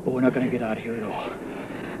 or we're not going to get out of here at all.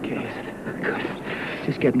 Okay, is it? Good.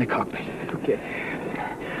 Just get in the cockpit. Okay.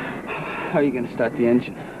 How are you going to start the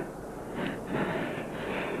engine?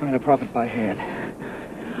 I'm going to prop it by hand.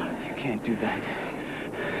 You can't do that.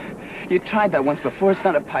 You tried that once before. It's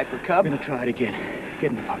not a Piper Cub. I'm going to try it again.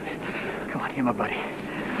 Get in the cockpit. Come on, you're my buddy.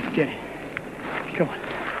 Get in. Come on.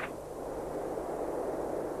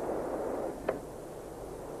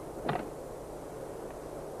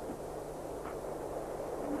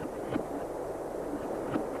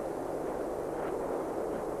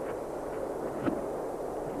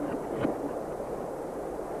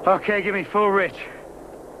 Okay, give me full rich.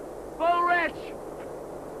 Full rich!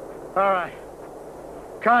 All right.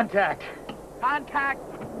 Contact. Contact!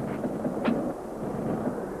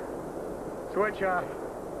 Switch off.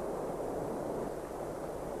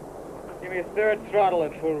 Give me a third throttle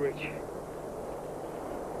at full rich.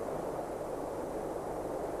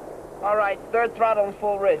 All right, third throttle and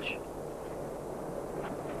full rich.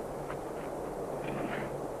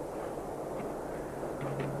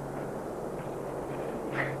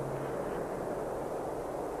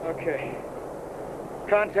 Okay.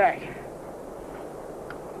 Contact.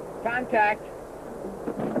 Contact.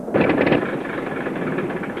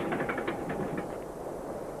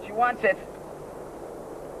 She wants it.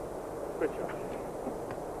 Switch off.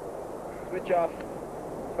 Switch off.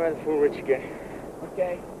 Try the full rich again.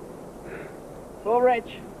 Okay. Full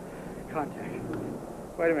rich. Contact.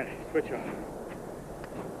 Wait a minute. Switch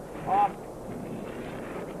off. Off.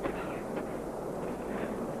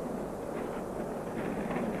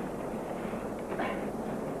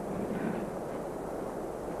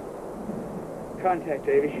 Contact,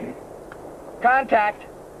 Davy. Contact.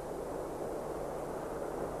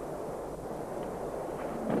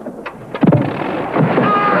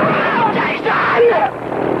 Jason!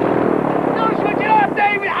 Don't switch it off,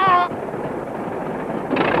 Davy!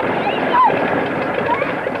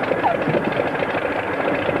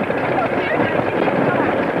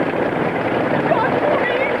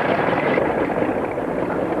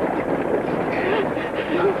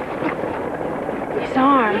 His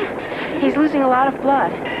arm. He's losing a lot of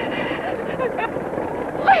blood.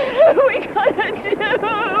 What are we gonna do?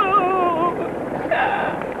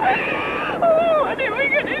 What are we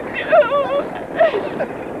gonna do?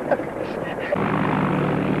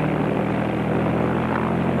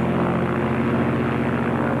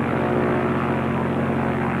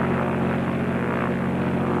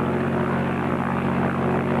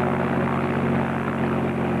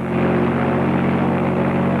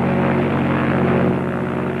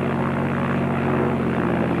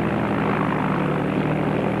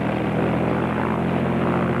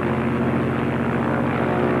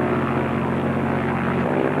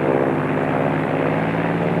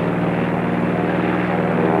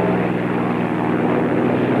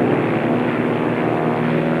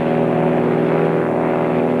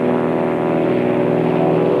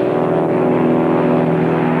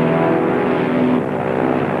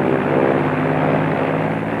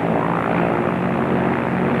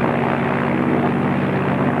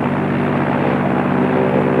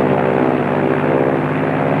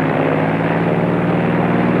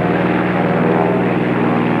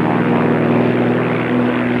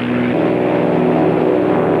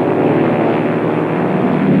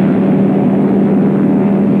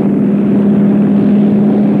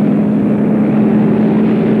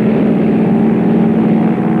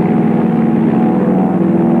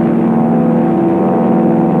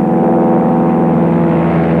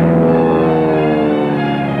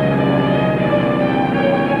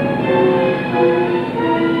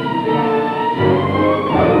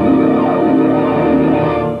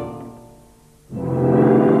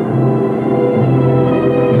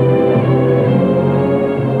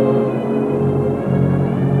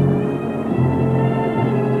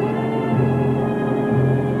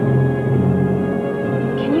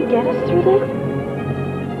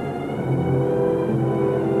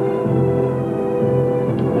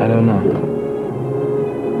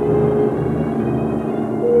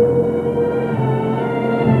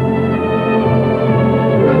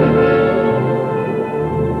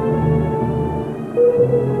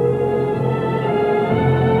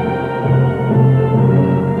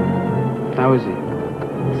 How is he?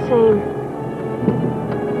 The same.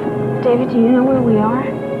 David, do you know where we are?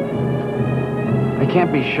 I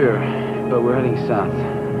can't be sure, but we're heading south.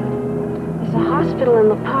 There's a hospital in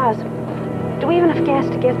La Paz. Do we have enough gas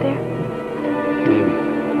to get there?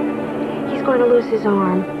 Maybe. He's going to lose his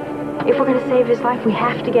arm. If we're going to save his life, we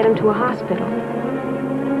have to get him to a hospital.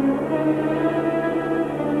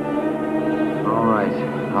 All right.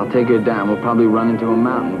 I'll take her down. We'll probably run into a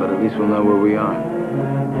mountain, but at least we'll know where we are.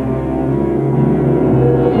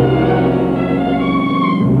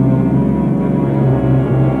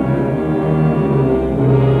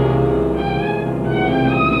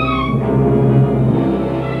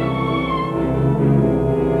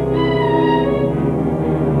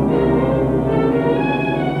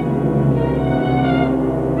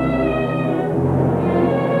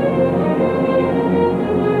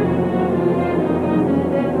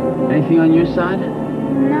 Anything on your side?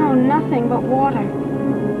 No, nothing but water.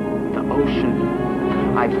 The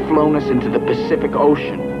ocean. I've flown us into the Pacific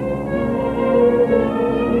Ocean.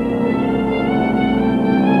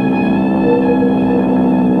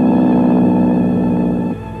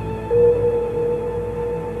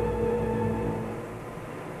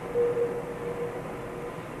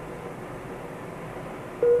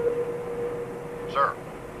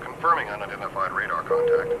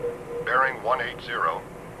 contact. Bearing 180.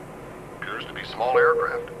 Appears to be small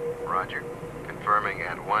aircraft. Roger. Confirming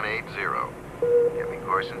at 180. Give me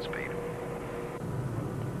course and speed.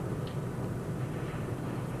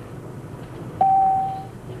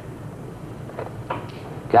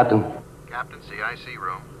 Captain. Captain, CIC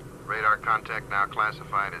room. Radar contact now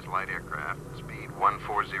classified as light aircraft. Speed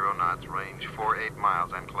 140 knots, range 48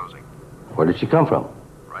 miles and closing. Where did she come from?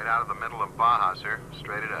 Right out of the middle of Baja, sir.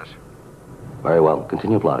 Straight at us. Very well.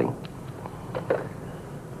 Continue plotting.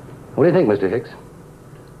 What do you think, Mr. Hicks?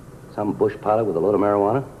 Some bush pilot with a load of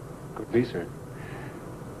marijuana? Could be, sir.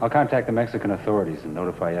 I'll contact the Mexican authorities and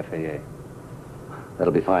notify FAA.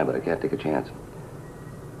 That'll be fine, but I can't take a chance.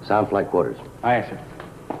 Sound flight quarters. Aye, sir.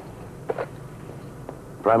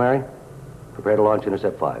 Primary, prepare to launch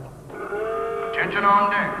Intercept 5. Attention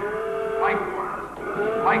on deck. Flight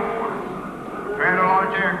quarters. Flight quarters. Prepare to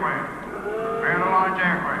launch aircraft. Prepare to launch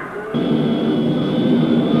aircraft.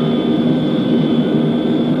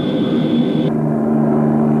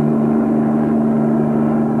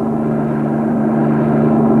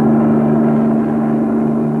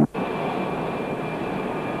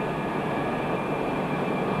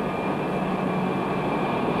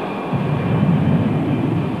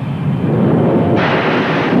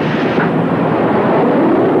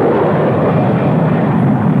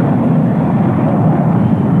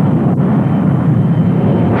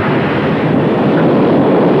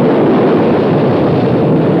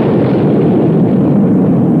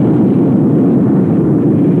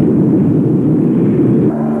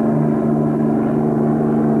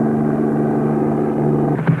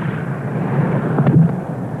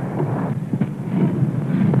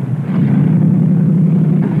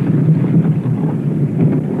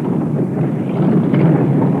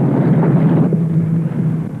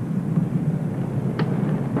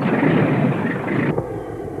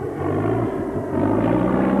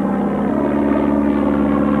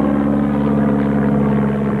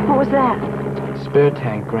 Spare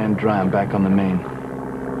tank ran dry. I'm back on the main.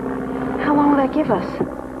 How long will that give us?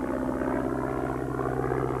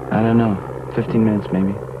 I don't know. 15 minutes,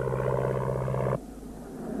 maybe.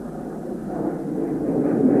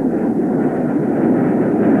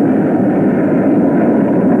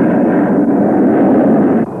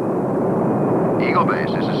 Eagle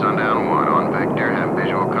Base, this is Sundown 1. On vector, have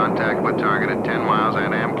visual contact with target at 10 miles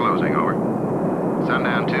and am closing, over.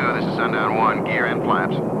 Sundown 2, this is Sundown 1. Gear and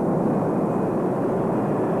flaps.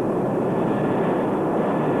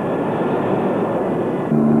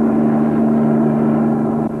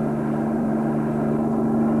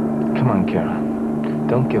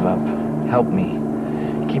 Don't give up. Help me.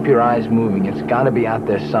 Keep your eyes moving. It's got to be out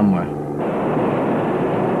there somewhere.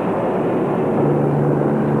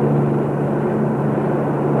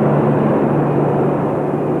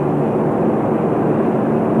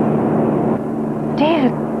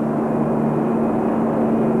 David.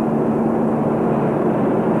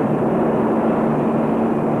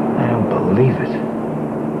 I don't believe it.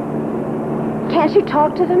 Can't you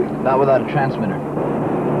talk to them? Not without a transmitter.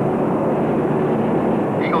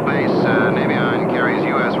 Eagle Base, Navion carries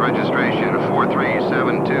U.S. registration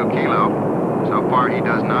 4372 Kilo. So far, he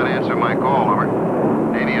does not answer my call, over.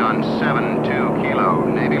 Navion 72 Kilo.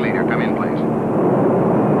 Navy leader, come in, please.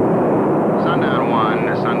 Sundown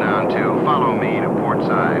 1, Sundown 2, follow me to port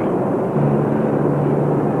side.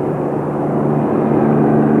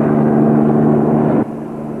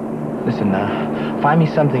 Listen, find me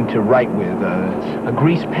something to write with, a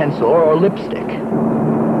grease pencil or lipstick.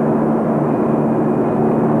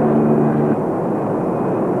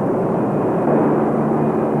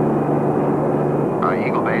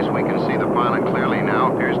 Eagle Base, we can see the pilot clearly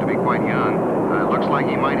now. Appears to be quite young. Looks like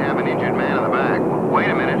he might have an injured man in the back. Wait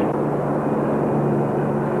a minute.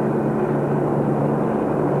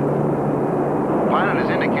 Pilot is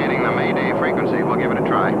indicating the Mayday frequency. We'll give it a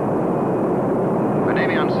try.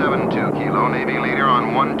 Navy on 72 Kilo. Navy leader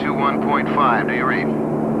on 121.5. Do you read?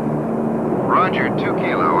 Roger, 2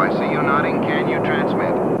 Kilo. I see you nodding. Can you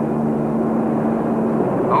transmit?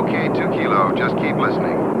 Okay, 2 Kilo. Just keep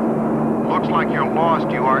listening. Looks like you're lost.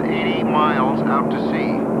 You are 80 miles out to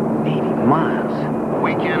sea. 80 miles?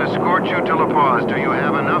 We can escort you to La Paz. Do you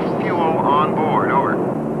have enough fuel on board? Over.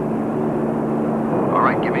 All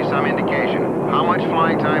right, give me some indication. How much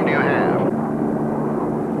flying time do you have?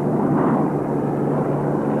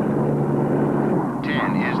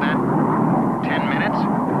 10. Is that 10 minutes?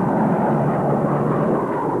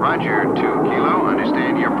 Roger, 2 Kilo.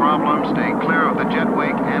 Understand your problem. Stay clear of the jet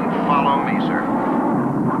wake and follow me, sir.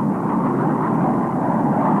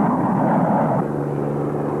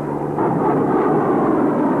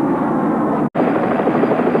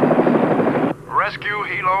 Rescue HQ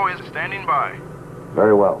Hilo is standing by.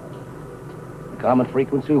 Very well. The common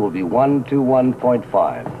frequency will be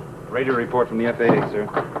 121.5. Radio report from the FAA, sir.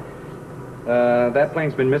 That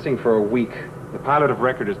plane's been missing for a week. The pilot of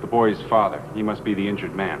record is the boy's father. He must be the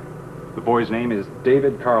injured man. The boy's name is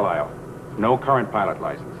David Carlyle. No current pilot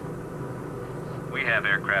license. We have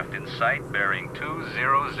aircraft in sight bearing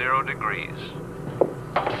 200 degrees.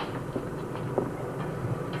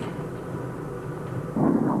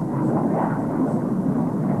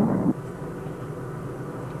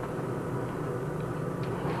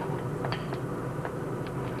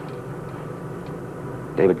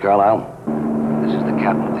 David Carlyle, this is the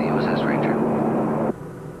captain of the USS Ranger.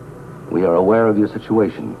 We are aware of your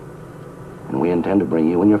situation, and we intend to bring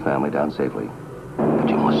you and your family down safely. But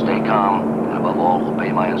you must stay calm, and above all,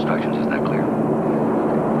 obey my instructions. Is that clear?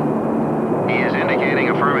 He is indicating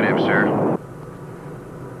affirmative, sir.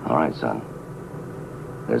 All right, son.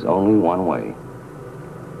 There's only one way.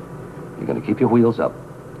 You're going to keep your wheels up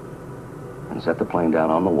and set the plane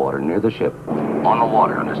down on the water near the ship. On the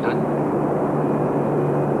water, understood?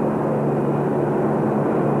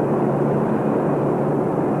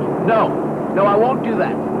 No, I won't do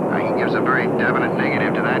that. He gives a very definite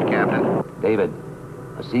negative to that, Captain. David,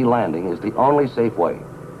 a sea landing is the only safe way.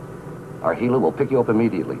 Our healer will pick you up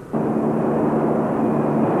immediately.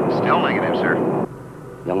 Still negative, sir.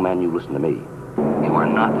 Young man, you listen to me. You are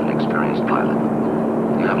not an experienced pilot.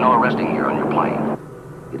 You have no arresting gear on your plane.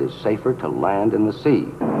 It is safer to land in the sea.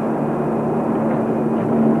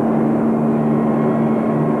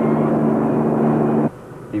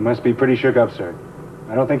 He must be pretty shook up, sir.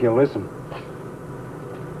 I don't think he'll listen.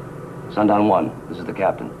 Sundown 1, this is the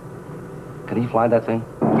captain. Can he fly that thing?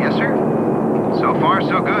 Yes, sir. So far,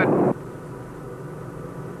 so good.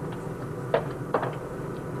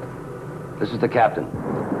 This is the captain.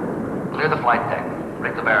 Clear the flight deck.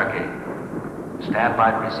 Break the barricade. Stand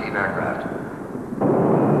by to receive aircraft.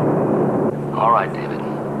 All right, David.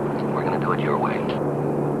 We're going to do it your way.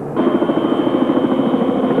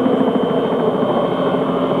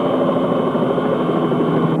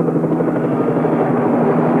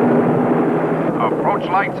 Approach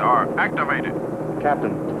lights are activated.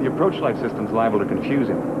 Captain, the approach light system's liable to confuse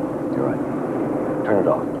him. You're right. Turn it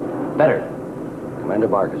off. Better. Commander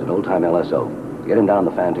Barker's an old-time LSO. Get him down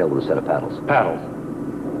the fantail with a set of paddles. Paddles?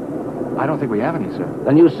 I don't think we have any, sir.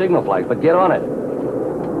 Then use signal flags, but get on it.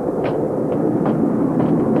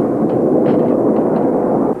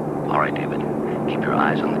 All right, David. Keep your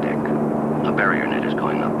eyes on the deck. A barrier net is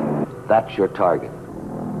going up. That's your target.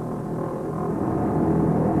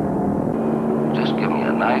 Just give me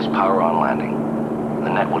a nice power-on landing. The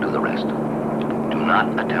net will do the rest. Do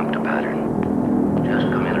not attempt a pattern. Just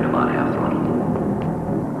come in at about half throttle.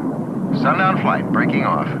 Sundown flight, breaking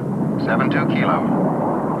off. 72 Kilo.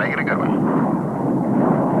 Make it a good one.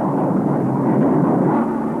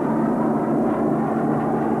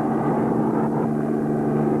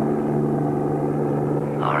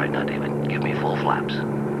 All right, now, David, give me full flaps.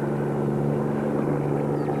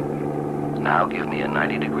 Now give me a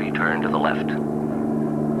 90-degree turn to the left.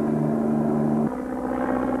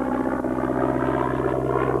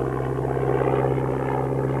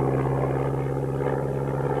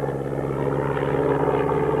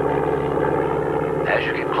 As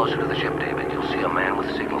you get closer to the ship, David, you'll see a man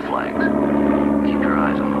with signal flags. Keep your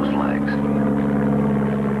eyes on those flags.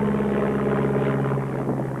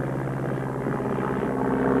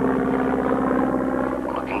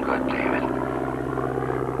 Looking good, David.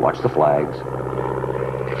 Watch the flags.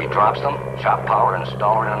 If he drops them, chop power and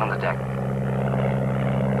stall her in on the deck.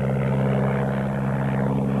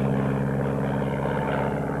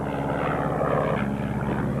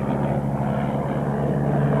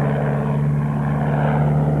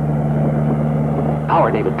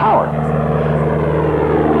 Power, David, power.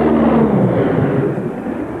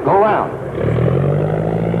 Go around.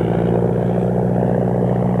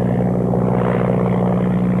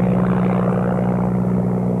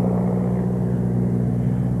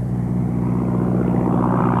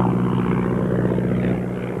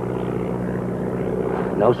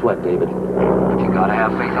 No sweat, David. You gotta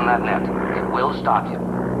have faith in that net. It will stop you.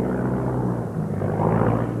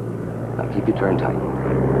 Now keep your turn tight.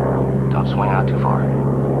 Don't swing out too far.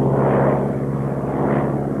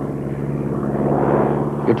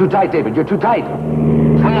 You're too tight, David. You're too tight.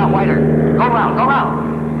 Swing out wider. Go round, go round.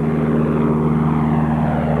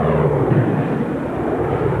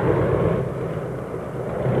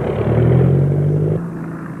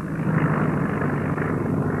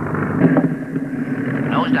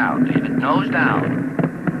 Nose down, David. Nose down.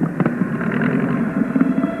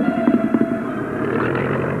 Good,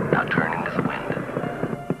 David. Now turn into the wind.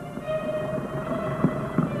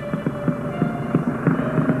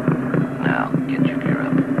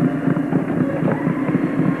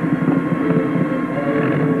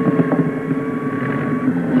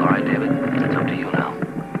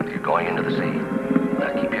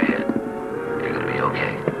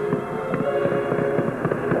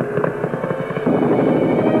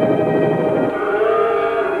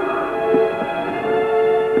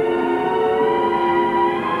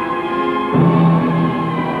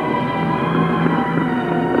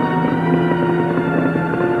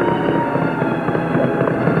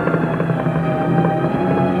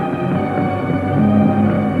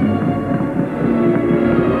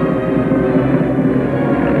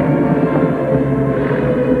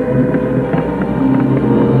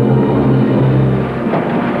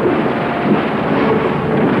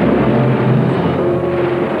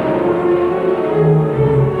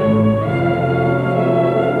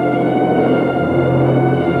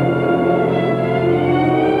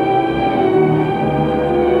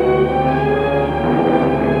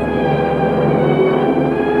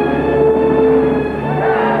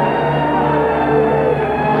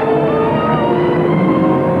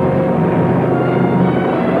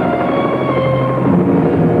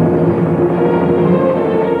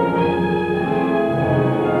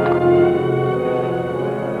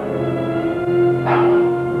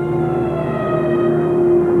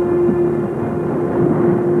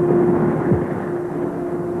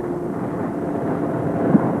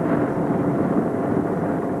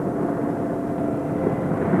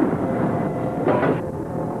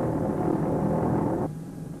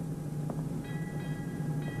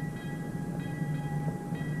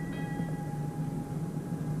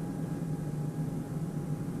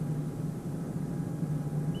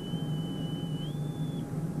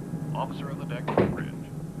 Officer of the deck to the bridge.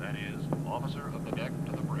 That is, officer of the deck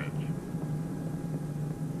to the bridge.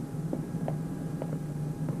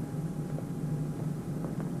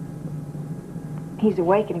 He's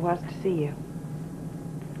awake and he wants to see you.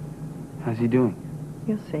 How's he doing?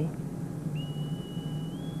 You'll see.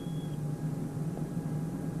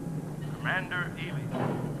 Commander Ely.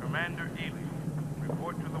 Commander Ely.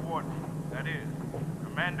 Report to the wardroom. That is,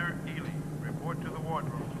 Commander Ely. Report to the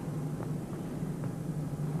wardroom.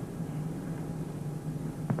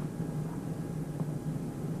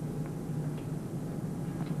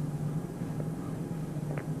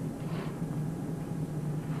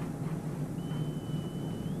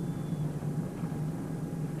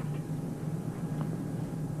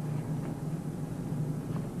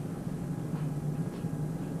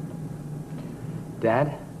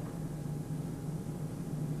 Dad?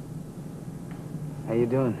 How you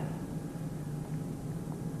doing?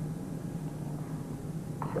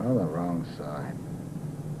 You're on the wrong side.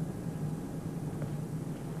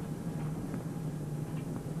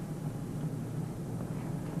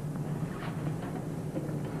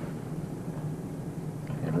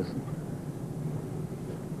 Hey, listen.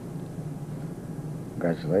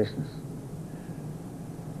 Congratulations.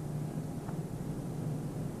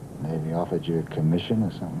 Navy offered you a commission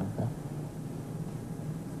or something like that?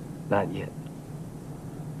 Not yet.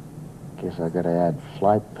 Guess I gotta add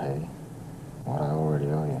flight pay, what I already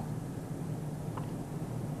owe you.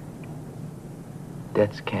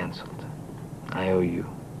 Debt's canceled. I owe you.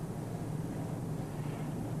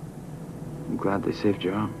 I'm glad they saved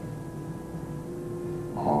your arm.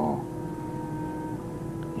 Oh.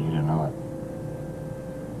 You don't know it.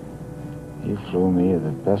 You flew me to the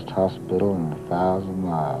best hospital in 1,000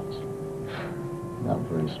 miles. Not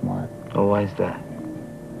very smart. Oh, why's that?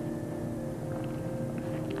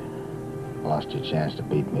 Lost your chance to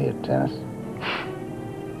beat me at tennis.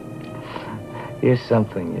 You're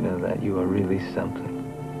something, you know that. You are really something.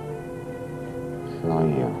 So are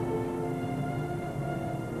you.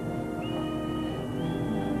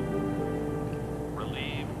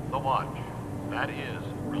 Relieve the watch. That is,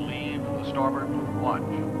 relieve the starboard watch.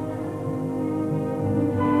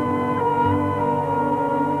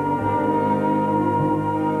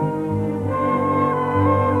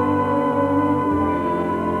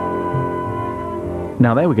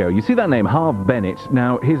 Now, there we go. You see that name, Harve Bennett?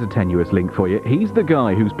 Now, here's a tenuous link for you. He's the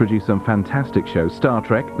guy who's produced some fantastic shows, Star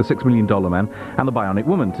Trek, The $6 Million Man, and The Bionic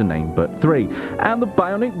Woman, to name but three. And the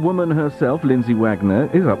Bionic Woman herself, Lindsay Wagner,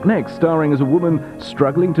 is up next, starring as a woman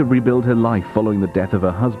struggling to rebuild her life following the death of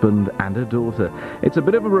her husband and her daughter. It's a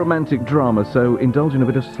bit of a romantic drama, so indulge in a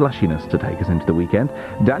bit of slushiness to take us into the weekend.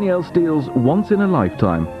 Danielle Steele's Once in a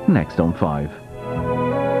Lifetime, next on 5.